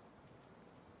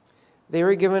 They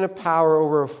were given a power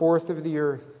over 1/4 of the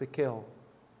earth to kill.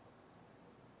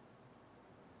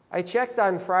 I checked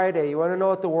on Friday. You want to know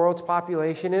what the world's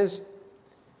population is?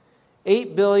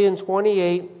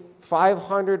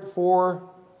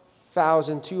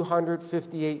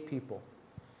 8,028,504,258 people.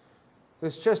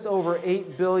 There's just over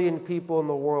 8 billion people in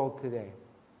the world today.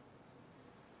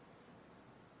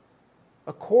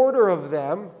 1/4 of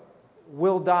them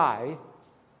will die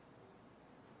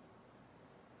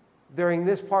during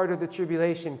this part of the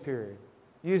tribulation period.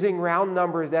 Using round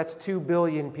numbers, that's 2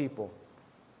 billion people.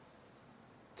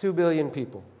 2 billion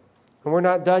people. And we're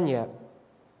not done yet.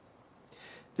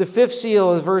 The 5th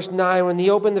seal is verse 9. When he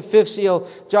opened the 5th seal,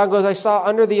 John goes, I saw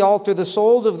under the altar the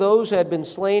souls of those who had been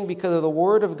slain because of the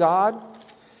word of God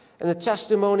and the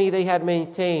testimony they had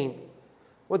maintained.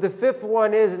 What the 5th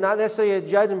one is not necessarily a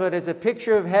judgment, but it's a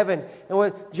picture of heaven. And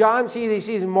what John sees, he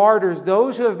sees martyrs,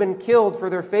 those who have been killed for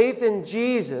their faith in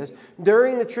Jesus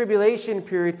during the tribulation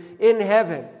period in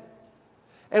heaven.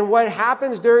 And what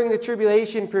happens during the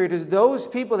tribulation period is those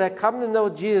people that come to know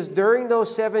Jesus during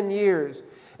those 7 years,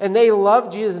 and they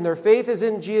love Jesus and their faith is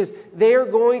in Jesus, they are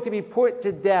going to be put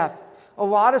to death. A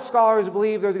lot of scholars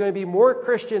believe there's going to be more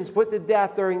Christians put to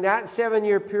death during that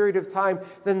 7-year period of time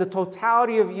than the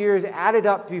totality of years added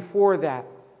up before that.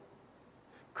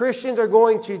 Christians are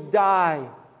going to die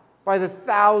by the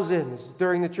thousands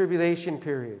during the tribulation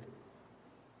period.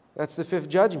 That's the 5th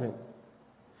judgment.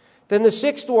 Then the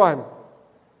 6th one,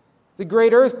 the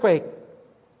great earthquake.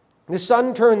 The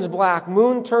sun turns black,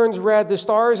 moon turns red, the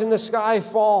stars in the sky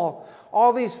fall.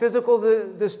 All these physical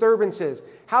disturbances.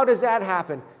 How does that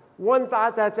happen? One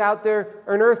thought that's out there,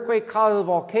 an earthquake causes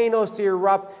volcanoes to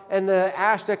erupt, and the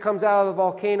ash that comes out of the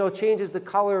volcano changes the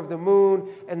color of the moon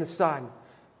and the sun.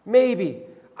 Maybe.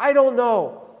 I don't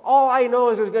know. All I know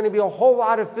is there's going to be a whole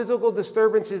lot of physical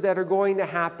disturbances that are going to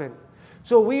happen.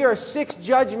 So we are 6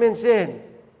 judgments in.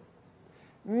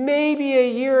 Maybe a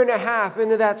year and a half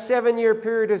into that 7-year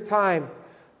period of time,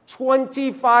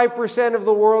 25% of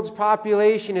the world's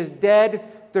population is dead.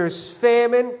 There's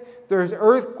famine. There's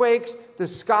earthquakes. The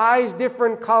sky's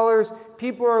different colors.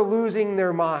 People are losing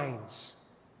their minds.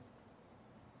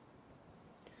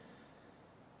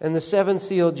 And the 7th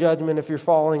seal judgment, if you're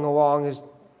following along, is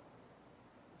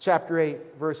chapter 8,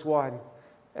 verse 1.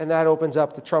 And that opens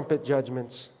up the trumpet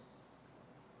judgments.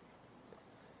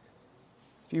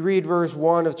 If you read verse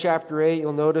 1 of chapter 8,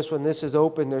 you'll notice when this is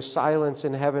open, there's silence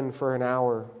in heaven for an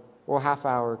hour. Well, half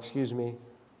hour, excuse me.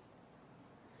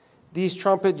 These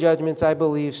trumpet judgments, I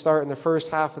believe, start in the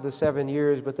first half of the 7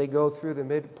 years, but they go through the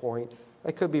midpoint.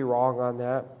 I could be wrong on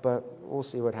that, but we'll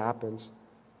see what happens.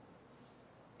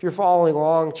 If you're following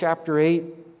along, chapter 8,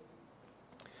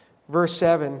 verse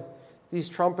 7, these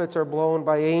trumpets are blown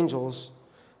by angels.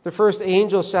 The first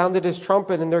angel sounded his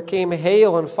trumpet, and there came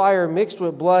hail and fire mixed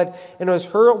with blood, and it was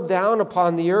hurled down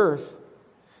upon the earth.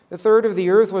 1/3 of the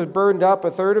earth was burned up,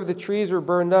 1/3 of the trees were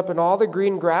burned up, and all the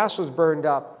green grass was burned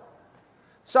up.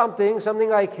 Something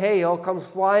like hail comes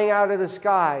flying out of the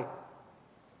sky.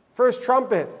 First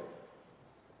trumpet.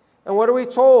 And what are we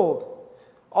told?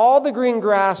 All the green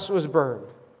grass was burned.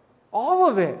 All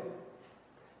of it.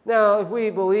 Now, if we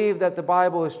believe that the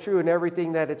Bible is true in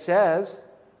everything that it says,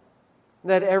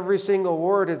 that every single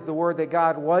word is the word that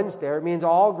God wants there, it means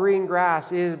all green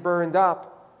grass is burned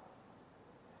up.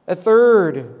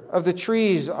 1/3 of the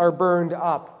trees are burned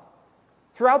up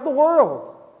throughout the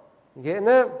world. You getting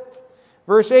that?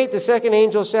 Verse 8, the second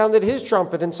angel sounded his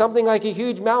trumpet, and something like a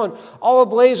huge mountain, all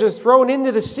ablaze, was thrown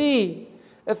into the sea.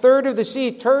 1/3 of the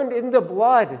sea turned into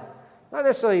blood. Not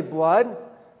necessarily blood,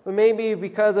 But maybe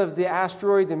because of the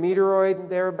asteroid, the meteoroid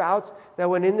thereabouts, that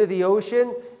went into the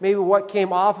ocean, maybe what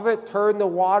came off of it turned the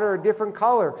water a different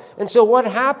color. And so what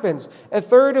happens? A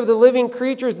third of the living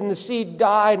creatures in the sea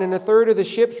died, and a third of the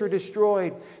ships were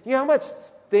destroyed. You know how much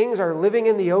things are living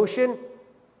in the ocean?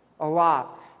 A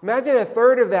lot. Imagine a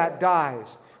third of that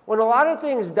dies. When a lot of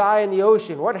things die in the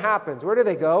ocean, what happens? Where do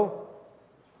they go?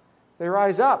 They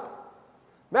rise up.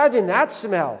 Imagine that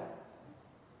smell.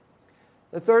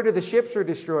 A third of the ships were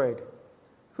destroyed.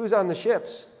 Who's on the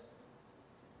ships?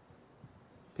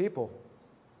 People.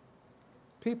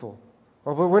 People.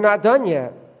 Oh, but we're not done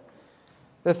yet.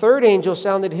 The third angel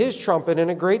sounded his trumpet,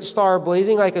 and a great star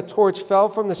blazing like a torch fell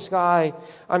from the sky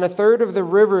on a third of the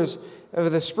rivers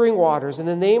of the spring waters. And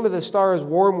the name of the star is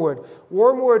wormwood.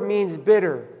 Wormwood means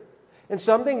bitter. And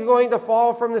something's going to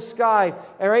fall from the sky,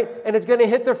 all right? And it's going to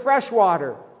hit the fresh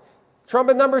water.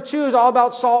 Trumpet number 2 is all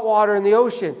about salt water in the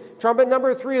ocean. Trumpet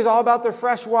number 3 is all about the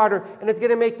fresh water, and it's going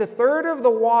to make the third of the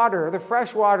water, the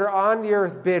fresh water on the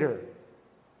earth, bitter.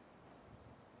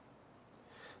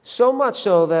 So much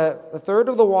so that a third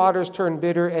of the waters turned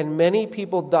bitter, and many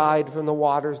people died from the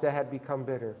waters that had become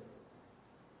bitter.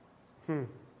 Then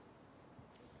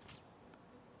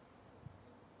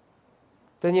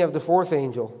you have the fourth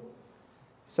angel,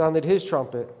 sounded his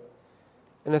trumpet.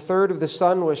 And a third of the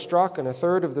sun was struck, and a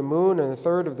third of the moon, and a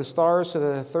third of the stars, so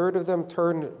that a third of them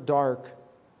turned dark.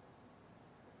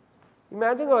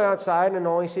 Imagine going outside and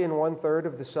only seeing 1/3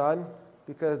 of the sun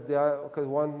because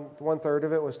one third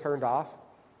of it was turned off.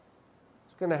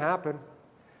 It's going to happen.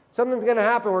 Something's going to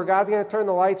happen where God's going to turn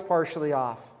the lights partially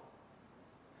off.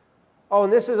 Oh,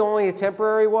 and this is only a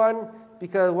temporary one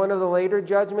because one of the later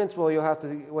judgments, well, you'll have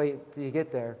to wait till you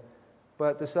get there.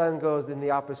 But the sun goes in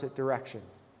the opposite direction.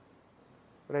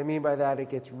 What I mean by that, it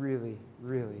gets really,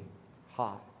 really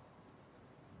hot.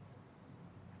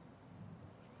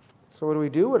 So what do we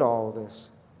do with all of this?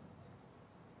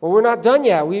 Well, we're not done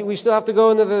yet. We still have to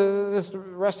go into the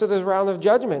rest of this round of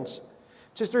judgments.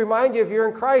 Just to remind you, if you're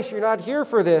in Christ, you're not here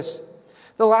for this.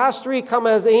 The last 3 come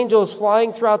as angels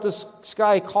flying throughout the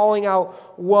sky, calling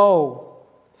out, "Woe!"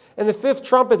 And the 5th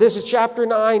trumpet, this is chapter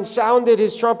 9, sounded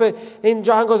his trumpet. And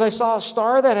John goes, "I saw a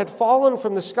star that had fallen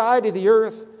from the sky to the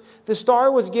earth. The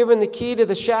star was given the key to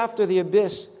the shaft of the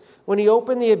abyss. When he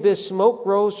opened the abyss, smoke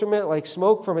rose from it like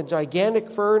smoke from a gigantic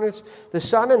furnace. The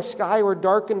sun and sky were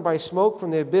darkened by smoke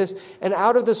from the abyss. And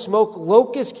out of the smoke,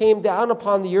 locusts came down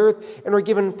upon the earth and were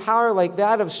given power like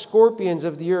that of scorpions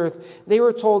of the earth. They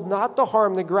were told not to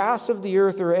harm the grass of the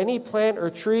earth or any plant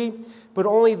or tree, but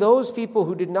only those people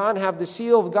who did not have the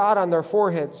seal of God on their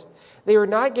foreheads. They were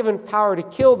not given power to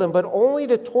kill them, but only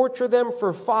to torture them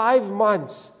for 5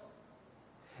 months.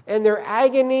 And their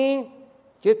agony,"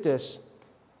 get this,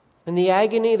 "and the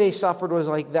agony they suffered was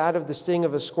like that of the sting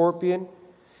of a scorpion.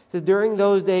 So during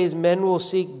those days men will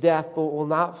seek death, but will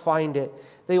not find it.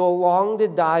 They will long to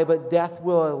die, but death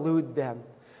will elude them."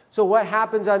 So what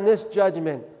happens on this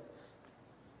judgment?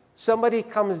 Somebody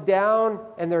comes down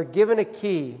and they're given a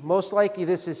key. Most likely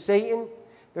this is Satan.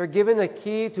 They're given a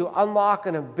key to unlock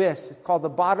an abyss. It's called the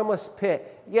bottomless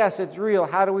pit. Yes, it's real.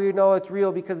 How do we know it's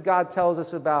real? Because God tells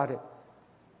us about it.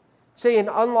 Satan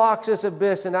unlocks this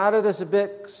abyss, and out of this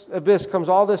abyss comes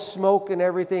all this smoke and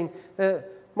everything that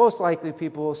most likely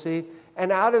people will see.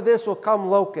 And out of this will come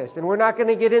locusts. And we're not going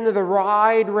to get into the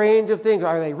wide range of things.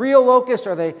 Are they real locusts?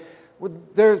 Are they... we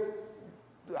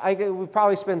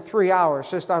probably spend 3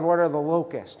 hours just on what are the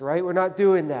locusts, right? We're not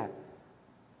doing that.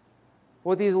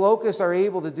 What these locusts are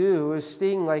able to do is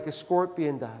sting like a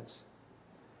scorpion does.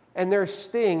 And their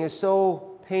sting is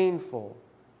so painful.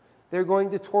 They're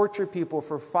going to torture people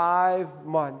for 5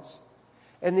 months.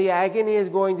 And the agony is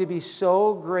going to be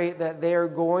so great that they are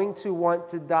going to want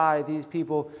to die, these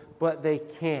people, but they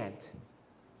can't.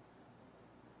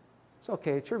 It's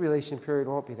okay, tribulation period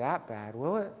won't be that bad,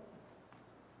 will it?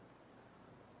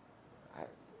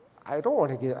 I don't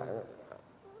want to get... Well,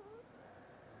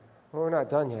 we're not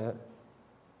done yet.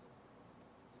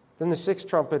 Then the 6th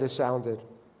trumpet is sounded.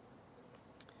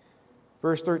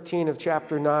 Verse 13 of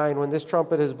chapter 9, when this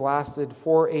trumpet is blasted,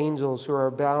 4 angels who are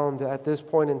bound at this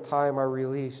point in time are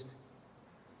released.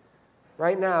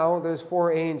 Right now, there's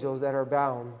 4 angels that are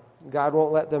bound. God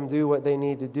won't let them do what they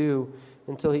need to do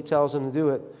until he tells them to do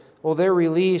it. Well, they're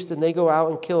released and they go out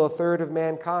and kill a third of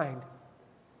mankind.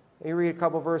 You read a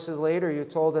couple verses later, you're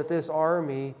told that this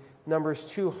army numbers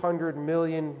 200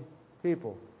 million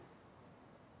people.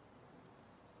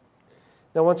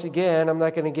 Now, once again, I'm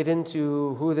not going to get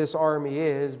into who this army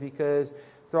is because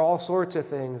there are all sorts of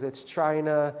things. It's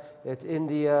China, it's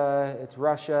India, it's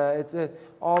Russia, it's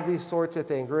all these sorts of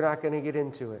things. We're not going to get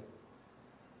into it.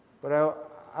 But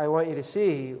I want you to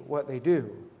see what they do.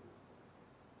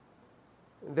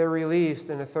 They're released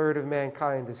and a third of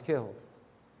mankind is killed.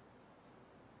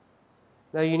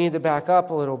 Now you need to back up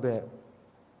a little bit.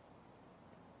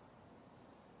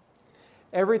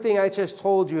 Everything I just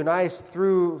told you, and I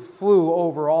flew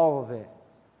over all of it.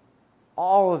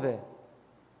 All of it.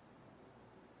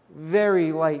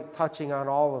 Very light touching on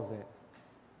all of it.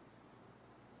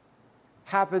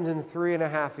 Happens in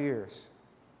 3.5 years.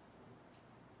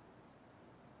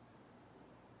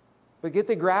 But get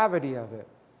the gravity of it.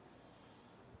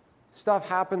 Stuff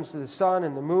happens to the sun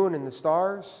and the moon and the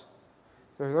stars.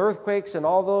 There's earthquakes and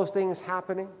all those things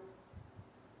happening.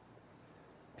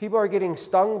 People are getting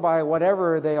stung by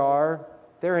whatever they are.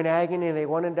 They're in agony, they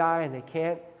want to die, and they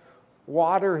can't.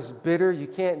 Water is bitter. You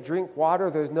can't drink water.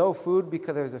 There's no food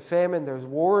because there's a famine. There's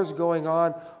wars going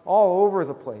on all over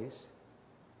the place.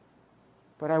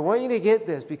 But I want you to get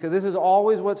this, because this is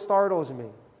always what startles me.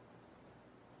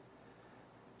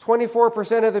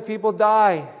 24% of the people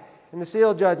die in the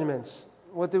seal judgments.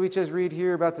 What did we just read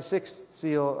here about the sixth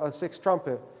seal, sixth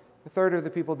trumpet? A third of the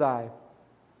people die.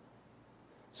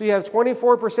 So you have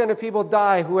 24% of people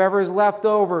die. Whoever is left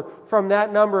over from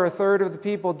that number, a third of the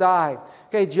people die.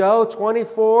 Okay, Joe,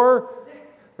 24,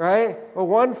 right? Well,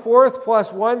 1/4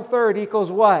 plus 1/3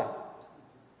 equals what?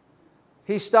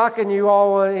 He's stuck and you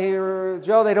all want to hear,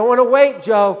 Joe, they don't want to wait,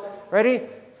 Joe. Ready?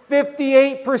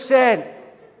 58%.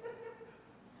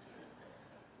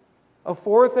 A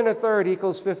fourth and a third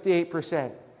equals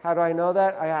 58%. How do I know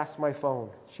that? I asked my phone.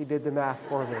 She did the math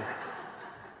for me.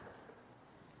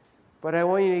 But I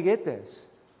want you to get this.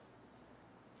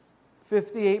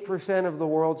 58% of the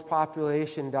world's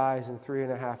population dies in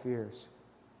 3.5 years.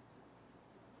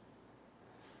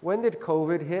 When did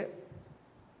COVID hit?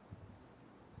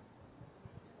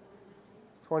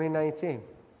 2019.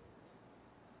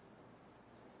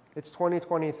 It's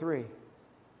 2023.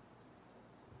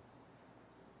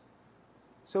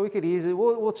 So we could easily,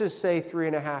 we'll just say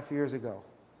 3.5 years ago.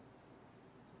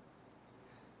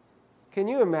 Can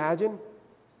you imagine?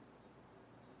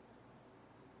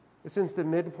 Since the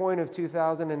midpoint of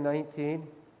 2019,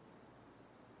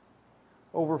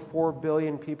 over 4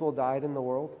 billion people died in the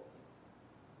world.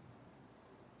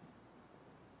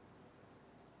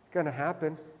 It's going to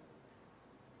happen.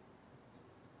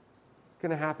 It's going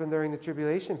to happen during the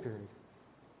tribulation period.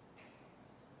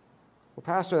 Well,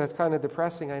 Pastor, that's kind of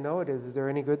depressing. I know it is. Is there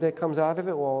any good that comes out of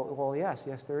it? Well, yes,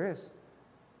 there is.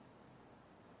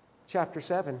 Chapter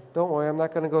 7. Don't worry, I'm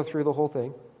not going to go through the whole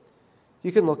thing.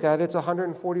 You can look at it. It's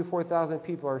 144,000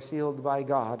 people are sealed by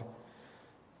God.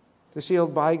 They're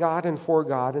sealed by God and for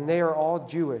God, and they are all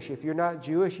Jewish. If you're not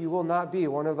Jewish, you will not be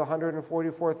one of the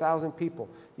 144,000 people.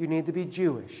 You need to be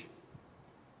Jewish.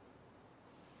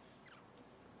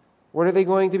 What are they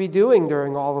going to be doing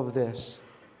during all of this?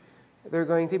 They're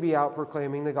going to be out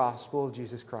proclaiming the gospel of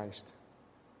Jesus Christ.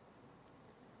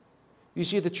 You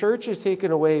see, the church is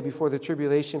taken away before the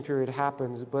tribulation period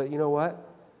happens, but you know what?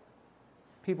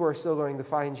 People are still going to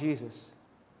find Jesus.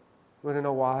 You want to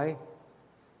know why?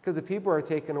 Because the people are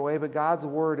taken away, but God's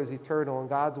word is eternal, and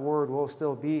God's word will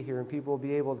still be here, and people will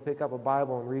be able to pick up a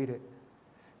Bible and read it.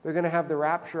 They're going to have the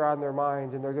rapture on their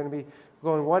minds, and they're going to be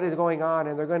going, what is going on?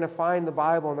 And they're going to find the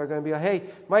Bible, and they're going to be like, hey,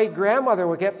 my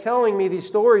grandmother kept telling me these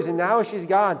stories, and now she's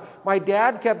gone. My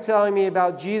dad kept telling me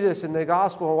about Jesus and the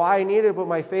gospel, and why I needed to put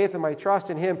my faith and my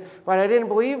trust in him, but I didn't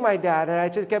believe my dad, and I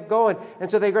just kept going. And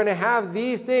so they're going to have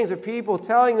these things of people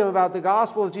telling them about the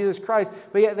gospel of Jesus Christ,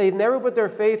 but yet they've never put their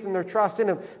faith and their trust in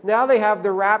him. Now they have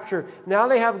the rapture. Now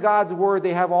they have God's word.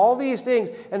 They have all these things,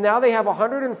 and now they have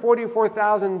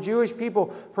 144,000 Jewish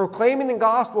people proclaiming the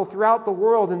gospel throughout the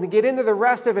world. And to get into the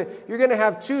rest of it, you're going to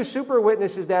have 2 super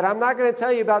witnesses that I'm not going to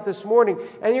tell you about this morning.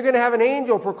 And you're going to have an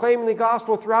angel proclaiming the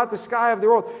gospel throughout the sky of the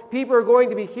world. People are going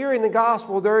to be hearing the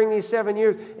gospel during these 7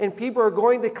 years. And people are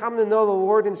going to come to know the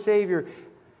Lord and Savior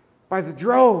by the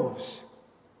droves.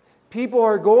 People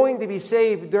are going to be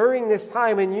saved during this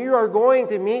time, and you are going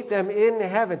to meet them in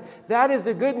heaven. That is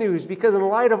the good news, because in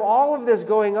light of all of this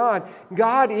going on,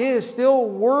 God is still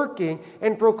working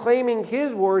and proclaiming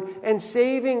His word and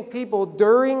saving people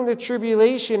during the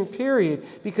tribulation period,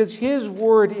 because His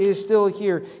word is still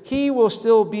here. He will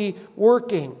still be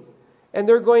working. And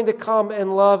they're going to come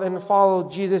and love and follow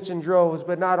Jesus in droves,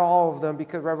 but not all of them,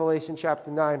 because Revelation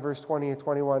chapter 9, verse 20 and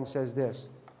 21 says this.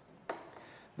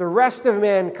 The rest of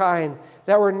mankind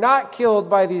that were not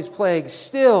killed by these plagues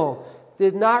still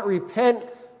did not repent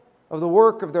of the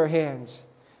work of their hands.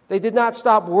 They did not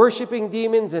stop worshiping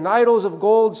demons and idols of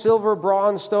gold, silver,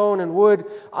 bronze, stone, and wood,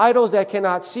 idols that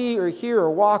cannot see or hear or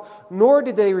walk, nor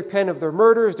did they repent of their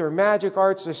murders, their magic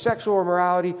arts, their sexual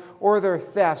immorality, or their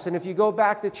thefts. And if you go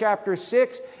back to chapter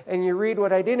 6 and you read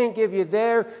what I didn't give you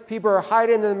there, people are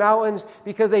hiding in the mountains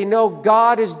because they know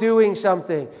God is doing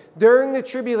something. During the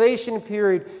tribulation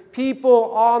period,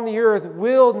 people on the earth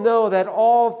will know that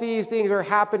all these things are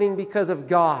happening because of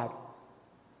God.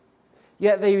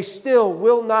 Yet they still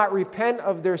will not repent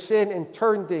of their sin and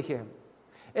turn to Him.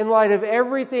 In light of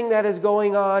everything that is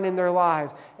going on in their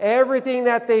lives, everything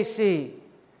that they see,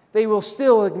 they will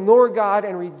still ignore God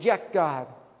and reject God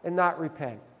and not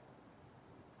repent.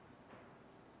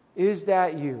 Is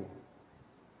that you?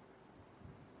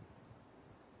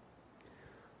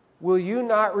 Will you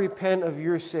not repent of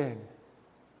your sin?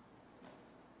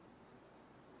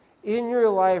 In your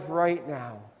life right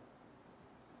now,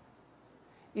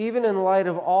 even in light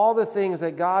of all the things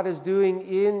that God is doing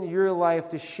in your life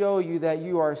to show you that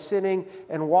you are sinning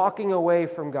and walking away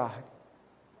from God?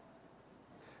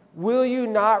 Will you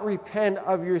not repent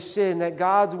of your sin, that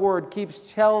God's Word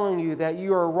keeps telling you that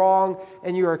you are wrong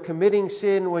and you are committing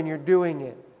sin when you're doing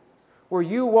it? Where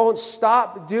you won't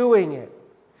stop doing it.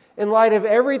 In light of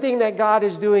everything that God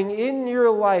is doing in your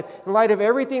life, in light of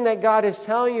everything that God is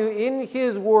telling you in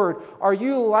His Word, are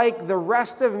you like the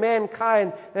rest of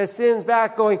mankind that sins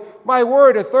back going, my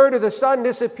word, a third of the sun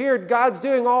disappeared, God's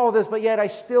doing all of this, but yet I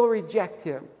still reject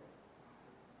Him?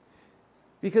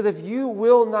 Because if you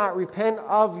will not repent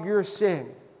of your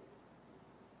sin,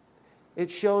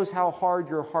 it shows how hard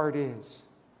your heart is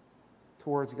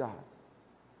towards God.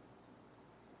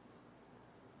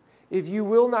 If you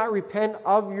will not repent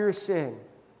of your sin,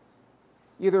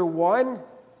 either one,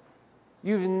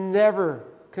 you've never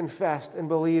confessed and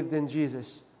believed in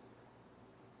Jesus.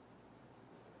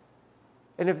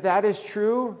 And if that is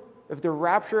true, if the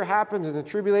rapture happens and the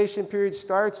tribulation period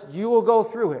starts, you will go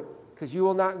through it because you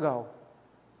will not go.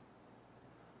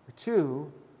 Or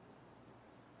two,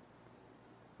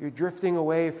 you're drifting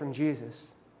away from Jesus.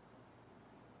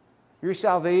 Your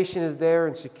salvation is there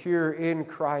and secure in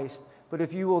Christ. But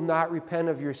if you will not repent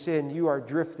of your sin, you are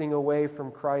drifting away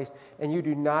from Christ and you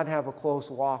do not have a close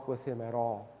walk with Him at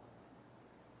all.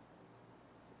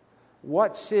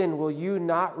 What sin will you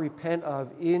not repent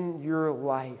of in your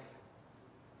life?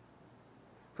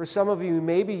 For some of you,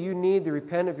 maybe you need to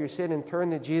repent of your sin and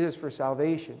turn to Jesus for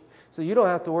salvation. So you don't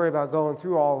have to worry about going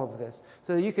through all of this.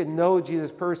 So that you can know Jesus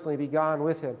personally, be gone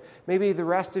with Him. Maybe the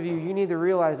rest of you, you need to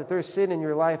realize that there's sin in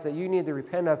your life that you need to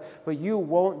repent of, but you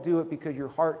won't do it because your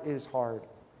heart is hard.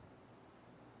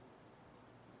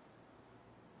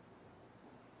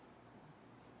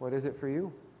 What is it for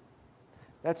you?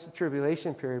 That's the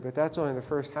tribulation period, but that's only the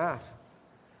first half.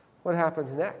 What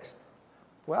happens next?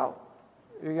 Well,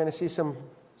 you're going to see some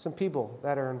people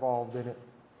that are involved in it.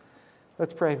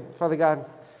 Let's pray. Father God,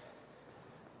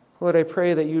 Lord, I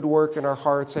pray that you'd work in our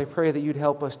hearts. I pray that you'd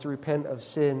help us to repent of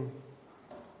sin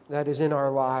that is in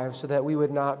our lives so that we would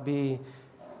not be,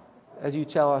 as you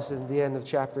tell us in the end of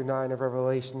chapter 9 of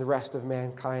Revelation, the rest of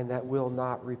mankind that will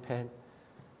not repent.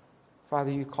 Father,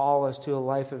 you call us to a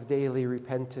life of daily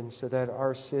repentance so that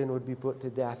our sin would be put to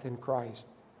death in Christ.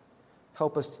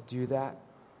 Help us to do that.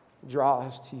 Draw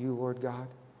us to you, Lord God.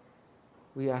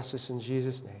 We ask this in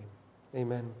Jesus' name.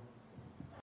 Amen.